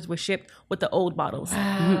my orders were shipped with the old bottles.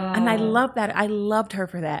 Wow. And I loved that. I loved her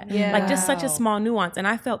for that. Yeah. Like, just such a small nuance. And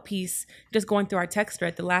I felt peace just going through our text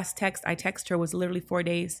thread. The last text I texted her was literally 4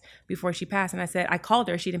 days before she passed. And I called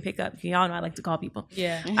her. She didn't pick up. Y'all know I like to call people.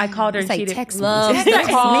 Yeah. I called her and she didn't text me.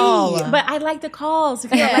 But I like the calls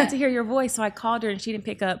because I like to hear your voice. So I called her and she didn't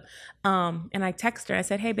pick up. And I texted her. I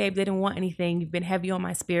said, hey, babe, didn't want anything. You've been heavy on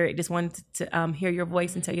my spirit. Just wanted to hear your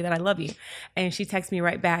voice and tell you that I love you. And she texted me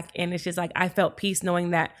right back. And it's just like, I felt peace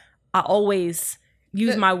knowing that I always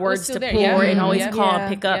use my words to pour and always call and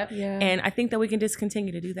pick up. And I think that we can just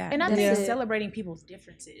continue to do that. And I think celebrating people's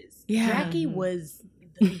differences. Jackie was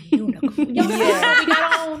the unicorn. Y'all see what we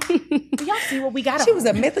got on? Y'all see what we got on? She was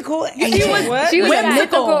a mythical angel. She was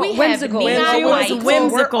whimsical. Whimsical. She was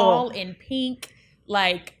whimsical. We're all in pink.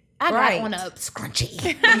 Like, I got on a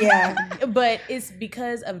scrunchie. But it's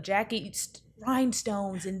because of Jackie's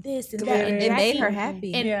rhinestones and this and that. And it made her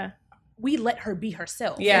happy. And we let her be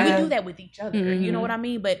herself. And we do that with each other. You know what I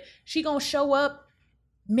mean? But she gonna show up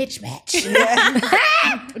mismatch.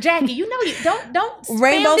 Jackie, you know you don't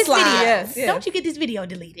rainbow this slides. Video. Don't you get this video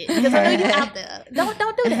deleted because I know you're out there. Don't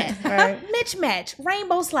do that. Mismatch,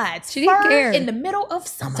 rainbow slides. She didn't care. In the middle of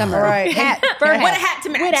summer. Hat. With a hat to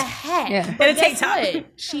match. With a hat. Yeah. But guess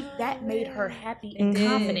what? That made her happy and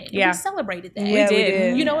confident. And we celebrated that. Yeah, we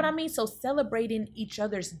did. You know what I mean? So celebrating each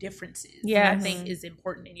other's differences, I think, is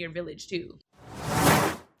important in your village too.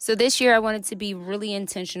 So this year I wanted to be really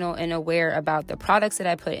intentional and aware about the products that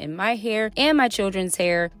I put in my hair and my children's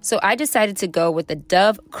hair. So I decided to go with the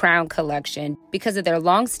Dove Crown Collection because of their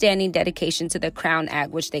long-standing dedication to the Crown Act,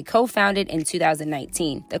 which they co-founded in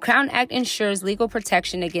 2019. The Crown Act ensures legal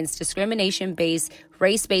protection against discrimination-based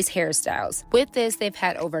race-based hairstyles. With this, they've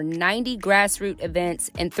had over 90 grassroots events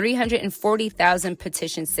and 340,000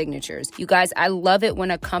 petition signatures. You guys, I love it when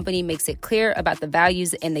a company makes it clear about the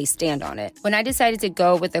values and they stand on it. When I decided to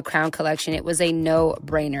go with the Crown Collection, it was a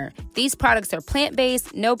no-brainer. These products are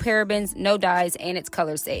plant-based, no parabens, no dyes, and it's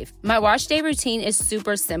color safe. My wash day routine is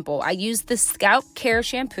super simple. I use the Scalp Care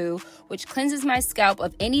Shampoo, which cleanses my scalp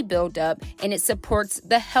of any buildup, and it supports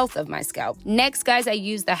the health of my scalp. Next, guys, I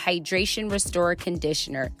use the Hydration Restore Conditioner.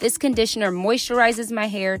 This conditioner moisturizes my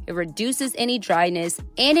hair, it reduces any dryness,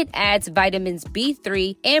 and it adds vitamins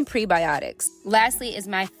B3 and prebiotics. Lastly is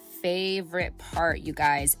my favorite part, you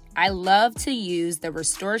guys. I love to use the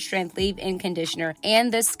Restore Strength Leave-In Conditioner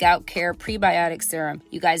and the Scalp Care Prebiotic Serum.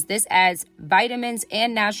 You guys, this adds vitamins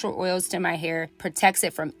and natural oils to my hair, protects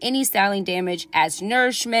it from any styling damage, adds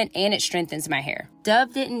nourishment, and it strengthens my hair.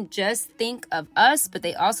 Dove didn't just think of us, but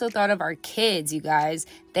they also thought of our kids, you guys.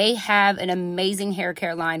 They have an amazing hair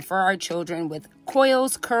care line for our children with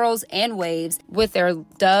coils, curls, and waves with their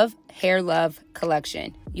Dove Hair Love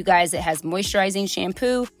collection. You guys, it has moisturizing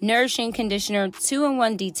shampoo, nourishing conditioner,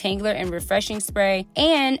 2-in-1 detangler and refreshing spray,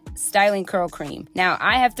 and styling curl cream. Now,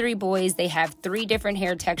 I have 3 boys. They have 3 different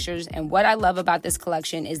hair textures, and what I love about this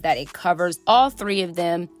collection is that it covers all 3 of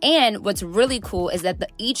them. And what's really cool is that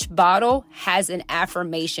each bottle has an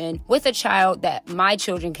affirmation with a child that my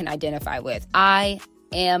children can identify with. I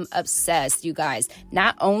am obsessed, you guys.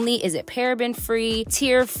 Not only is it paraben free,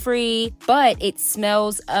 tear free, but it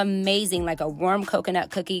smells amazing, like a warm coconut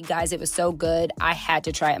cookie. Guys, it was so good. I had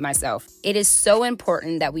to try it myself. It is so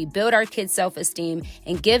important that we build our kids' self-esteem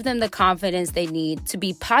and give them the confidence they need to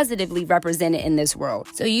be positively represented in this world.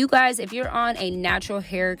 So you guys, if you're on a natural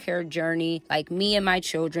hair care journey like me and my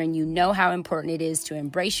children, you know how important it is to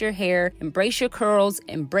embrace your hair, embrace your curls,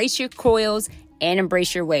 embrace your coils, and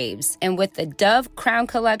embrace your waves. And with the Dove Crown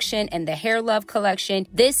Collection and the Hair Love Collection,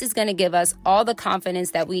 this is going to give us all the confidence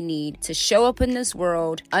that we need to show up in this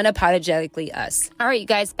world unapologetically us. All right, you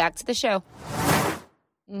guys, back to the show.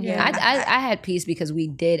 Yeah, I had peace because we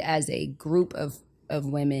did as a group of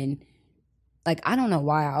women. Like, I don't know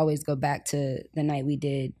why I always go back to the night we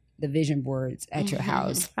did the vision boards at your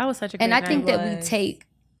house. That was such a great night. And I think night. that we take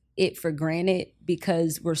it for granted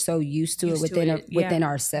because we're so used to it within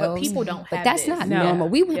ourselves. But people don't have But that's this. not No. normal.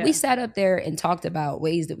 We sat up there and talked about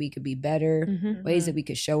ways that we could be better, ways that we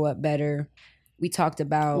could show up better. We talked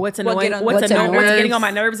about What's annoying? what's What's annoying? getting on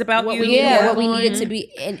my nerves about What you? we what we on. needed to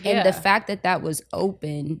be, and the fact that was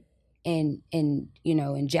open and you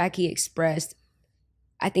know, and Jackie expressed.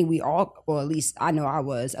 I think we all, or at least I know I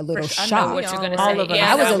was a little shocked. I know what you're going to say. All of us.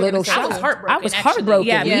 Yeah, I was know a what little you're gonna say. shocked. I was heartbroken. I was actually. heartbroken.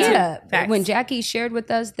 Yeah, me too. Facts. When Jackie shared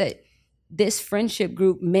with us that this friendship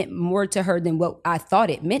group meant more to her than what I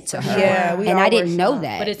thought it meant to her. Yeah, and I didn't know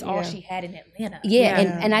that. But it's all she had in Atlanta. Yeah,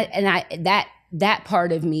 and I that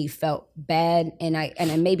part of me felt bad, and I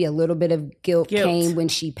maybe a little bit of guilt came when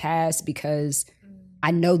she passed because I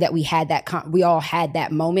know that we had we all had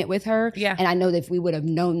that moment with her. Yeah. And I know that if we would have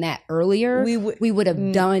known that earlier, we would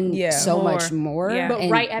have done so much more. Yeah. But and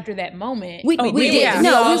right after that moment, we did. Yeah.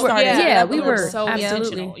 No, we we were so absolutely.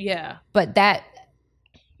 intentional. Yeah. But that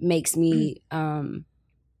makes me that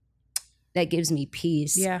gives me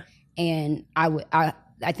peace. Yeah. And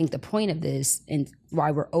I think the point of this and why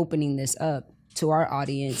we're opening this up to our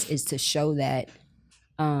audience is to show that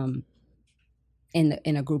in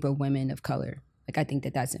a group of women of color. Like, I think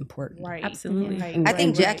that that's important. Right. Absolutely. Right. I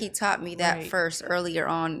think Right. Jackie taught me that Right. first earlier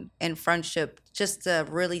on in friendship, just to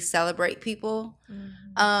really celebrate people.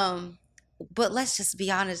 But let's just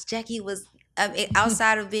be honest, Jackie was,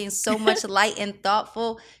 outside of being so much light and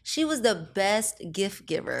thoughtful, she was the best gift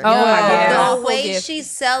giver. Oh my God. The way gift. she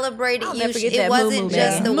celebrated I'll you, never forget it that wasn't moo-moo,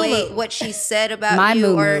 just man. the way what she said about My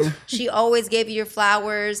you, or moo-moo. she always gave you your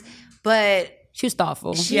flowers, but She was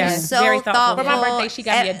thoughtful. she Yeah, was so very thoughtful. For my thoughtful. birthday, she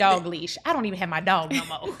got me a dog leash. I don't even have my dog no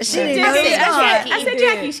more. She didn't know it was gone. I said,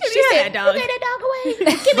 Jackie, she said, dog. Give that dog away. Give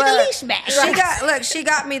me the But leash back. She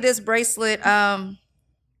got me this bracelet a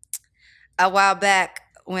while back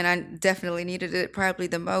when I definitely needed it probably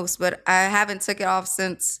the most, but I haven't took it off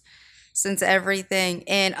since everything.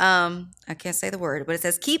 And I can't say the word, but it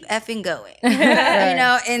says keep effing going. You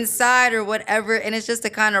know, inside or whatever. And it's just a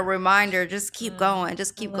kind of reminder, just keep going.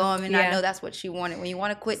 Just keep going. And I know that's what she wanted. When you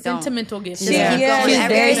want to quit, don't. Sentimental gift. Just keep going. She's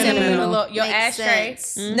very Everything sentimental. Look, your makes ashtray.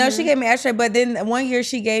 sense. No, she gave me ashtray, but then one year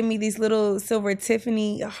she gave me these little silver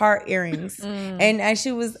Tiffany heart earrings, and as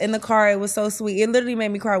she was in the car, it was so sweet. It literally made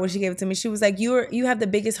me cry when she gave it to me. She was like, "You have the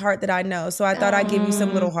biggest heart that I know," so I thought I'd give you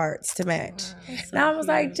some little hearts to match. And I was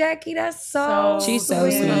like, Jackie, that's so She's so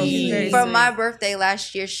sweet. For my birthday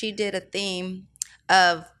last year, she did a theme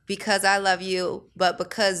of because I love you, but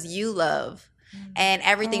because you love. And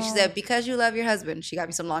everything she said, because you love your husband, she got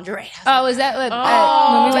me some lingerie. Oh, is that what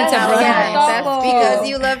when we went to that's brunch? thoughtful. Because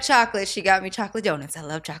you love chocolate, she got me chocolate donuts. I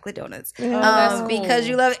love chocolate donuts. that's Because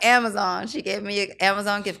you love Amazon, she gave me an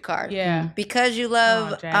Amazon gift card. Yeah. Because you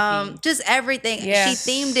love Jackie. just everything. Yeah. She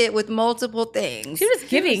themed it with multiple things. She was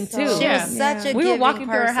giving too. She was such a We were giving walking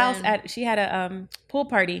through her house person. she had a pool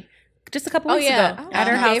party just a couple weeks ago at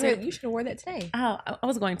her house. You should have worn that today. Oh, I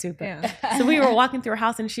was going to. But. So we were walking through her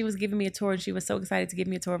house, and she was giving me a tour, and she was so excited to give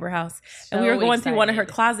me a tour of her house. And we were going through one of her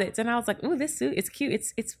closets, and I was like, "Ooh, this suit, it's cute.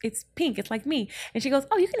 It's pink. It's like me." And she goes,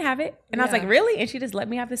 "Oh, you can have it." And I was like, "Really?" And she just let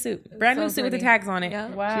me have the suit, brand new suit with the tags on it.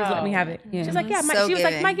 Wow. She just let me have it. She was like, "Yeah." She was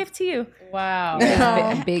like, "My gift to you." Wow.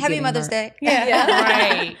 Happy Mother's Day. Yeah.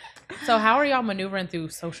 Right. So how are y'all maneuvering through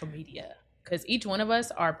social media? Because each one of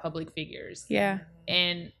us are public figures. Yeah.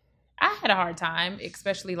 And I had a hard time,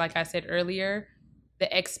 especially like I said earlier,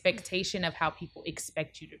 the expectation of how people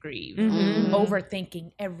expect you to grieve,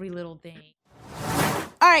 overthinking every little thing.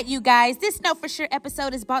 All right, you guys, this Know For Sure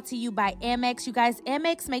episode is brought to you by Amex. You guys,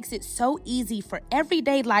 Amex makes it so easy for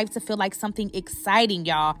everyday life to feel like something exciting,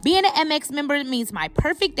 y'all. Being an Amex member means my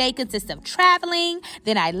perfect day consists of traveling,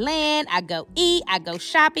 then I land, I go eat, I go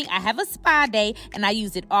shopping, I have a spa day, and I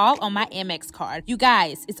use it all on my Amex card. You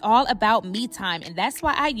guys, it's all about me time, and that's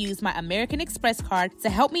why I use my American Express card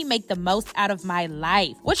to help me make the most out of my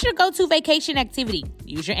life. What's your go-to vacation activity?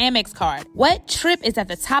 Use your Amex card. What trip is at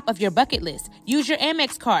the top of your bucket list? Use your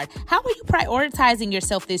Amex card. How are you prioritizing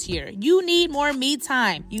yourself this year? You need more me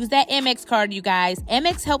time. Use that Amex card, you guys.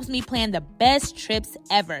 Amex helps me plan the best trips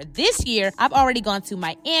ever. This year, I've already gone to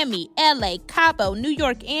Miami, LA, Cabo, New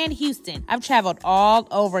York, and Houston. I've traveled all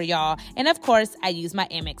over, y'all. And of course, I use my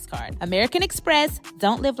Amex card. American Express,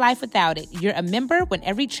 don't live life without it. You're a member when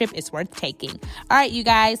every trip is worth taking. All right, you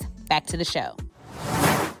guys, back to the show.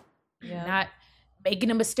 Not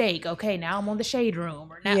making a mistake. Okay, now I'm on the shade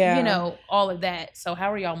room, or now, all of that. So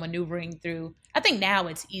how are y'all maneuvering through? I think now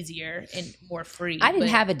it's easier and more free. I didn't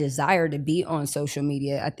have a desire to be on social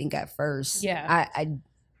media, I think, at first. Yeah.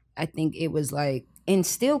 I think it was like, and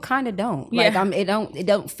still kind of don't. Like it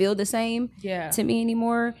don't feel the same to me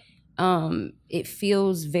anymore. It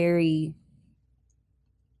feels very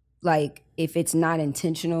like, if it's not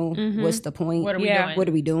intentional, what's the point? What are we doing? What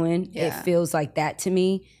are we doing? Yeah. It feels like that to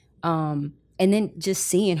me. And then just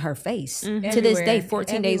seeing her face to this day,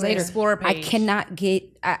 14 days later, Explore page. I cannot get,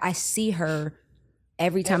 I see her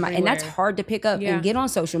every time. And that's hard to pick up and get on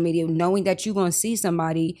social media, knowing that you're going to see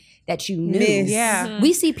somebody that you knew. Yeah.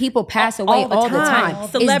 We see people pass away all the time.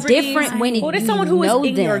 Celebrities. It's different when there's someone who is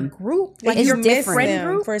in your group, like it's you miss different. them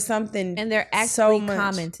group. for something, And they're actually so much.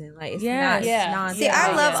 commenting. Like, it's Yes. not nonsense. See,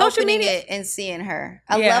 I love Social opening media- it and seeing her.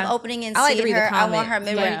 I Yeah. love opening and I like to seeing read the her. I want her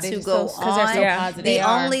comments. memory Yeah. to They're go so- because they're so on. positive. The They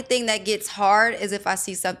are. only thing that gets hard is if I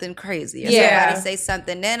see something crazy or Yeah. somebody say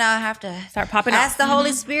something. Then I have to Start popping ask up. the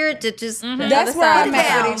Holy Spirit to just That's where put I'm it at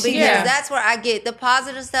down, with it. because that's where I get the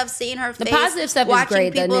positive stuff. Seeing her face, positive stuff is watching great.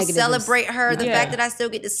 The people negative is celebrate her. The Yeah. fact that I still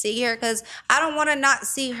get to see her, because I don't want to not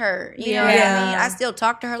see her. You know what I mean? I still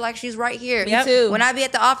talk to her like she's right here. Yep. too. When I be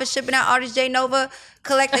at the office shipping out all these J Nova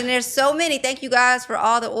collecting, there's so many. Thank you guys for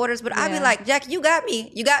all the orders, but I be like, Jackie, you got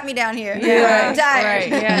me down here. I'm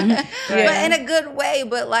tired. Right. Yeah. But in a good way.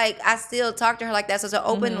 But like, I still talk to her like that. So it's an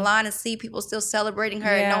open line and see people still celebrating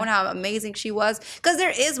her and knowing how amazing she was. Because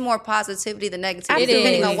there is more positivity than negativity,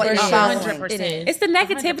 depending on what you're following. 100%. It's the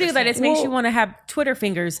negativity that it makes you want to have Twitter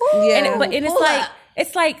fingers. Yeah. And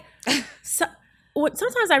it's like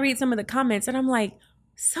sometimes I read some of the comments and I'm like,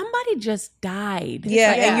 somebody just died.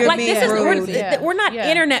 Yeah, and you're like being this is rude. we're not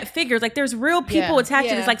internet figures. Like there's real people attached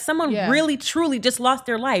to this. Like someone really truly just lost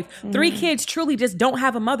their life. 3 kids truly just don't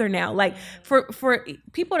have a mother now. Like for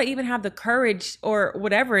people to even have the courage or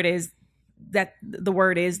whatever it is that the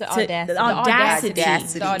word is, the audacity to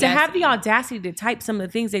have the audacity to type some of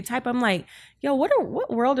the things they type. I'm like, yo, what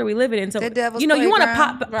world are we living in? So The devil's you want to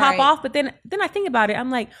playground. pop off, but then I think about it.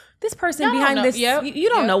 I'm like, this person behind this, you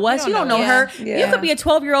don't know us, you don't know her. Yeah. You could be a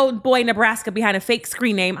 12-year-old boy in Nebraska behind a fake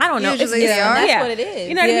screen name. I don't know. Usually they are. That's what it is.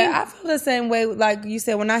 You know what I mean? I feel the same way. Like you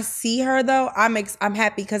said, when I see her though, I'm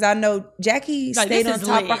happy because I know Jackie Like, stayed this on is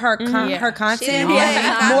top lit. of her her content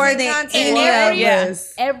more than Content. any of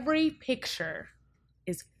us. Every picture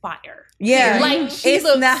is fire. Yeah, Like she It's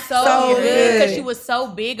looked not so so good because good. she was so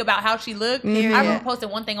big about how she looked. I remember posting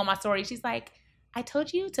one thing on my story. She's like, I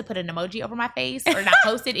told you to put an emoji over my face or not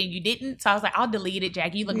post it and you didn't. So I was like, I'll delete it,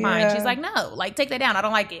 Jackie. You look fine. She's like, no, like take that down. I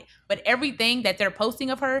don't like it. But everything that they're posting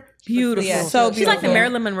of her, Beautiful. Yeah, so She's like the beautiful.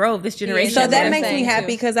 Marilyn Monroe of this generation. So that That's what makes I'm me saying, happy too.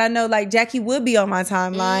 because I know like Jackie would be on my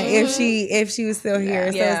timeline if she was still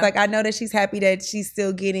here. So it's like I know that she's happy that she's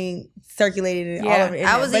still getting circulated all over.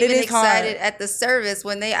 I was but even it is excited hard. at the service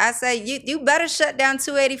when I say you better shut down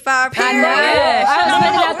 285. I know. Yeah. I was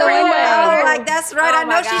looking out the window. I was like, that's right. I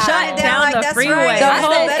know she's shutting Shut down. down Like the that's freeway. right. The I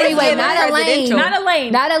whole said, better freeway, get not a lane. Not a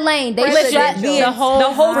lane. Not a lane. They Presidential. shut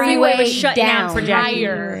The whole freeway was shut down down. for Jackie.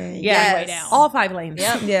 higher. Yeah, Yes. all 5 lanes.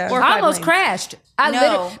 Yeah. Or I 5 almost lanes. crashed.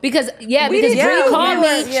 Literally, because Bree called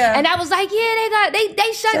me and I was like,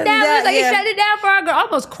 they shut down. It was like, they shut it down for our girl. I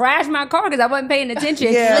almost crashed my car because I wasn't paying attention.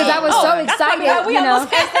 Because I was so excited.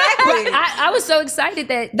 I was so excited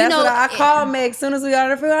that, that's what I called Meg as soon as we got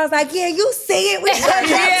on the freeway. I was like, you see it. We shut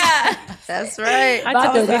Yeah. That's right.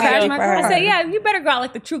 I took crashed my car. I said, you better go out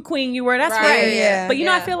like the true queen you were. That's right. Yeah. But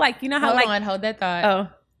I feel like, how hold that thought. Oh.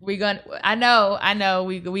 I know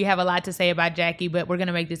we have a lot to say about Jackie, but we're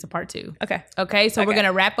gonna make this a part 2. Okay, so we're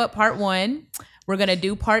gonna wrap up part 1. We're gonna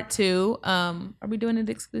do part 2. Are we doing it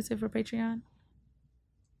exclusive for Patreon?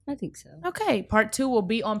 I think so. Okay, part 2 will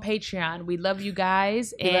be on Patreon. We love you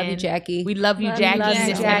guys. We love you, Jackie. We love you, Jackie. Love you,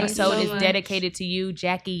 This Jackie. episode So is much. dedicated to you,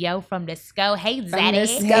 JackyOh from the SCO. Hey, From Zaddy. the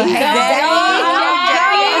SCO.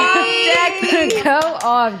 Hey, Jackie. Go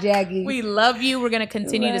off, Jackie. We love you. We're going to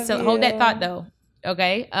continue to hold that thought, though.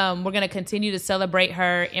 Okay. We're going to continue to celebrate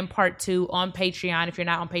her in part 2 on Patreon. If you're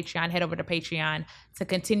not on Patreon, head over to Patreon to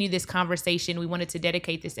continue this conversation. We wanted to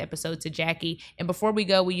dedicate this episode to Jackie. And before we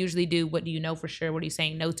go, we usually do, what do you know for sure? What are you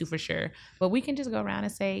saying no to for sure? But we can just go around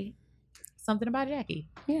and say something about Jackie.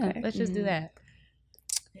 Yeah. Okay, let's just do that.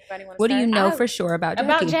 What do you know for sure about Jackie?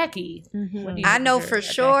 About Jackie. I know for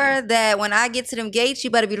sure that when I get to them gates, you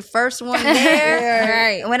better be the first one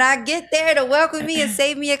there. Right. When I get there to welcome me and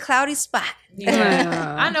save me a cloudy spot.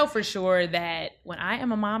 Yeah. I know for sure that when I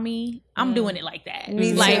am a mommy, I'm doing it like that.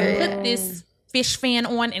 Me Like, too. put this fish fan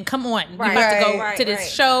on and come on. Right. We about to go Right. to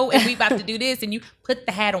this show and we about to do this, and you put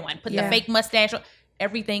the hat on, put the fake mustache on.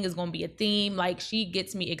 Everything is going to be a theme. Like, she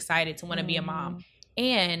gets me excited to want to be a mom.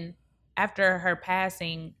 And after her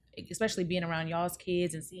passing, especially being around y'all's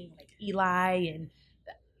kids and seeing like Eli and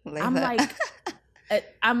I'm like,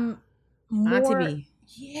 I'm more, Auntie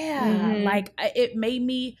B. like it made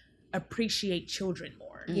me appreciate children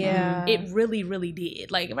more. Yeah. It really, really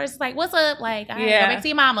did. Like, if I was like, what's up? Like, all right, Yeah. go back to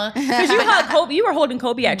your mama. Because you held Kobe, you were holding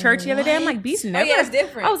Kobe at church the other day. I'm like, Beast never. yeah, it's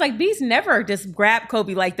different. I was like, Beast never just grabbed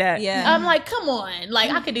Kobe like that. Yeah. I'm like, come on.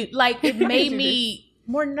 Like, I could do, like, it made me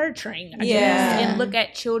more nurturing, I Yeah. guess, and look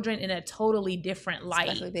at children in a totally different light.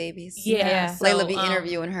 Especially babies. Yeah. Layla be So,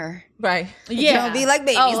 interviewing her. Right. Yeah. Don't be like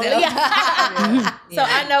babies. Oh, though. yeah. So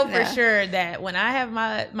I know for Yeah. sure that when I have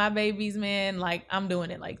my babies, man, like, I'm doing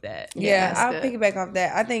it like that. Yeah, that's I'll good. piggyback off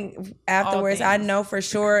that. I think afterwards, I things. know for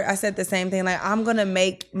sure, I said the same thing. Like, I'm going to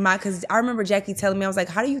make because I remember Jackie telling me, I was like,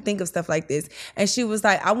 how do you think of stuff like this? And she was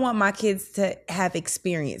like, I want my kids to have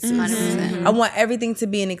experiences. 100%. I want everything to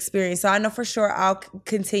be an experience. So I know for sure I'll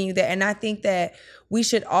continue that. And I think that we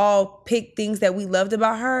should all pick things that we loved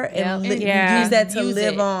about her and use that to Use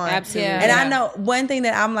live it. on. Absolutely. And I know one thing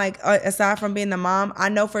that I'm like, aside from being the mom, I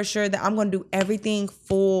know for sure that I'm going to do everything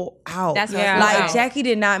full out. That's Yeah. Like, Wow. Jackie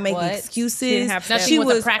did not make What? She excuses. didn't have to. She Nothing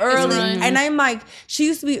was a was practice early. run. And I'm like, she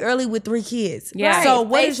used to be early with 3 kids. Yeah. So Right.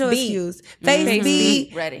 what Face is your beat. excuse? Face Face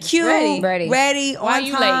beat, Ready. cute, Ready. ready, Why on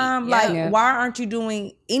you late? time. Like, Yeah. why aren't you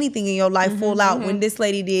doing anything in your life full out when this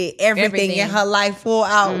lady did everything in her life full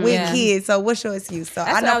out with Yeah. kids? So what's your excuse? So That's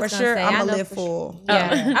I what know I for was gonna sure say. I'm I going to know live for full.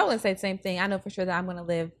 Yeah. I wouldn't say the same thing. I know for sure that I'm going to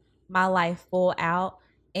live my life full out.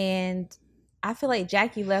 And I feel like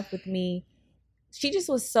Jackie left with me. She just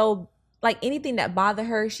was so, like, anything that bothered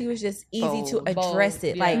her, she was just easy to address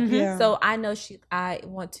it. Yeah. Like, Yeah. so I know I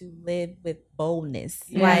want to live with boldness.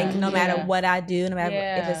 Yeah. Like, no matter Yeah. what I do, no matter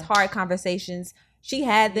if it's Yeah. hard conversations, she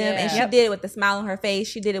had them and she Yeah. did it with a smile on her face.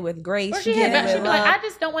 She did it with grace. Or She she did it had, she'd with be like, love. I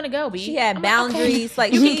just don't want to go, B. She had I'm like, okay. boundaries.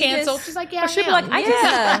 Like, You she can cancel. just- She's like, yeah, Or she'd be I like, am.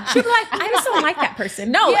 Yeah. she'd be like, I just don't like that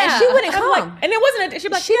person. No, Yeah. and she wouldn't I'd be come. like, and it wasn't. She'd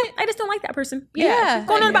be like, I just don't like that person. Yeah.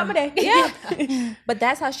 going on about my day. Yeah. But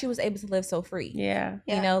that's how she was able to live so free. Yeah.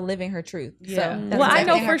 You know, living her truth. Yeah. So that's Well, I exactly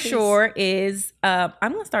know her for piece. sure is I'm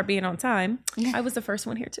gonna start being on time. I was the first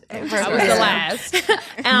one here today. I was the last.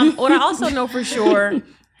 What I also know for sure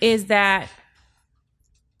is that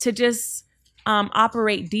to just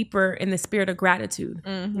operate deeper in the spirit of gratitude,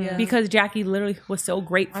 because Jackie literally was so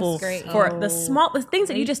grateful That's great. for the things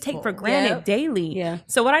that you just take for granted Yep. daily. Yeah.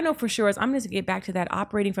 So what I know for sure is I'm just gonna get back to that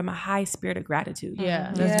operating from a high spirit of gratitude.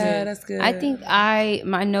 Yeah. That's good. I think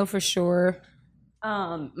my know for sure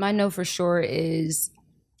is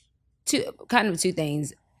two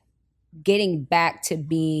things. Getting back to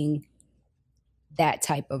being that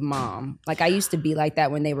type of mom. Like, I used to be like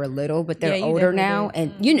that when they were little, but they're Yeah, you older definitely now.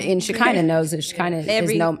 did. And Shekinah knows that Shekinah is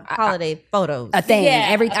Every no holiday photos. a thing.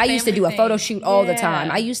 Yeah, I used to do a family photo thing. shoot all the Yeah.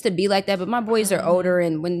 time. I used to be like that, but my boys are older,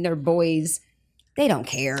 and when they're boys, they don't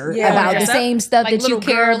care Yeah. about Yeah. the same stuff Like that you little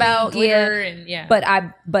care girly about. glitter Yeah. and yeah.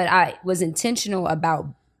 But I was intentional about,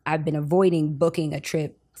 I've been avoiding booking a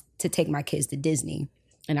trip to take my kids to Disney.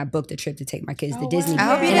 and I booked a trip to take my kids to Disney. I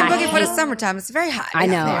hope you And didn't book it for the hate- summertime. It's very hot. I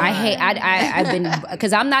know. I've been,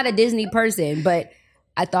 because I'm not a Disney person, but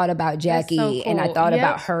I thought about Jackie so cool. and I thought Yep.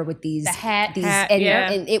 about her with these The hat.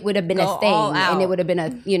 and it would have been Go a thing, all out. and it would have been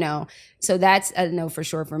a, you know, so that's a no for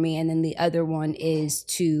sure for me. And then the other one is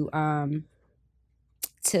to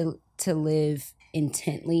live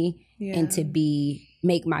intently and to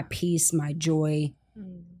make my peace, my joy,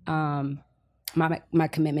 my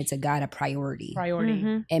commitment to God a priority.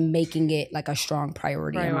 And making it like a strong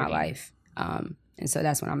priority in my life. And so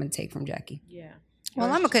that's what I'm going to take from Jackie. Yeah. Well,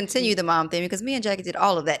 I'm gonna continue the mom thing because me and Jackie did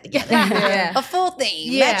all of that together. A full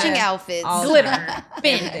theme, Yeah. matching outfits, Glitter.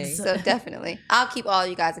 Everything. So definitely, I'll keep all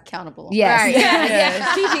you guys accountable. Yes. Right.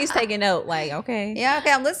 Yeah. Gigi's taking note. Like, okay. Yeah,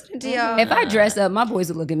 okay, I'm listening to y'all. If I dress up, my boys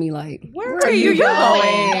would look at me like, Where are you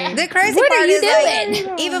going? The crazy What part are you is doing?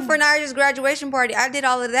 like, even for Naja's graduation party, I did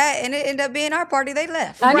all of that, and it ended up being our party. They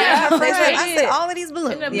left. I know. Her friends Right. left. I said all of these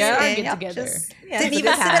balloons. Ended up Yeah. being our And get y'all together. just Yeah, didn't it's a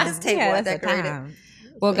even good sit at time. this table Yeah, at that's that a creative. time.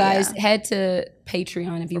 well, guys, head to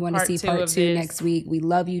Patreon if you want to part see two part of 2 this. next week. We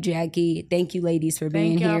love you, Jackie. Thank you, ladies, for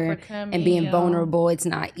being Thank y'all here for coming, and being y'all. vulnerable. It's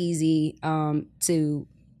not easy to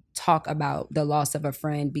talk about the loss of a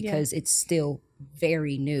friend because it's still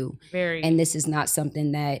very new. Very. And this is not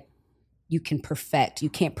something that you can perfect. You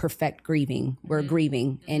can't perfect grieving. We're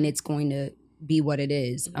grieving, and it's going to be what it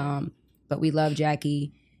is. But we love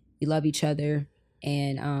Jackie. We love each other.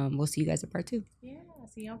 And we'll see you guys at part 2. Yeah.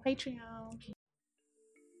 See you on Patreon.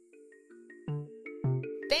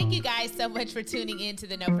 Thank you guys so much for tuning in to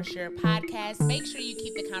the Know For Sure podcast. Make sure you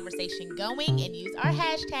keep the conversation going and use our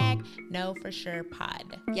hashtag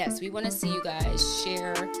KnowForSurePod. Yes, we want to see you guys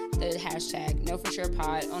share the hashtag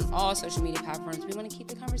KnowForSurePod on all social media platforms. We want to keep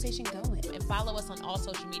the conversation going. And follow us on all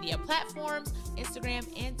social media platforms, Instagram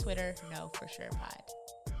and Twitter, Know For Sure Pod.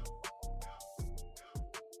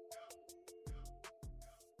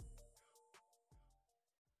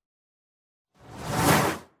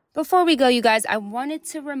 Before we go, you guys, I wanted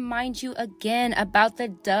to remind you again about the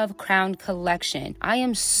Dove Crown collection. I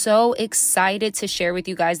am so excited to share with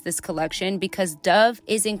you guys this collection because Dove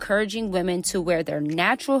is encouraging women to wear their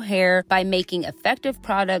natural hair by making effective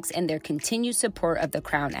products and their continued support of the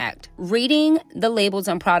Crown Act. Reading the labels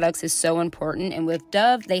on products is so important, and with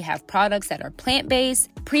Dove, they have products that are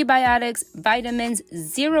plant-based, prebiotics, vitamins,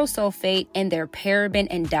 zero sulfate, and they're paraben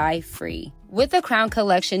and dye-free. With the Crown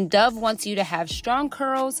collection, Dove wants you to have strong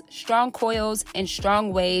curls, strong coils, and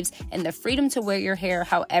strong waves, and the freedom to wear your hair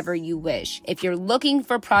however you wish. If you're looking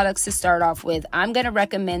for products to start off with, I'm going to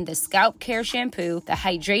recommend the Scalp Care Shampoo, the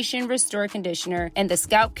Hydration Restore Conditioner, and the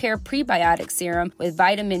Scalp Care Prebiotic Serum with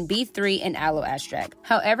vitamin B3 and aloe extract.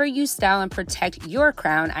 However you style and protect your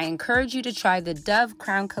crown, I encourage you to try the Dove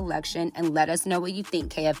Crown collection and let us know what you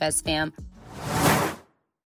think, KFS fam.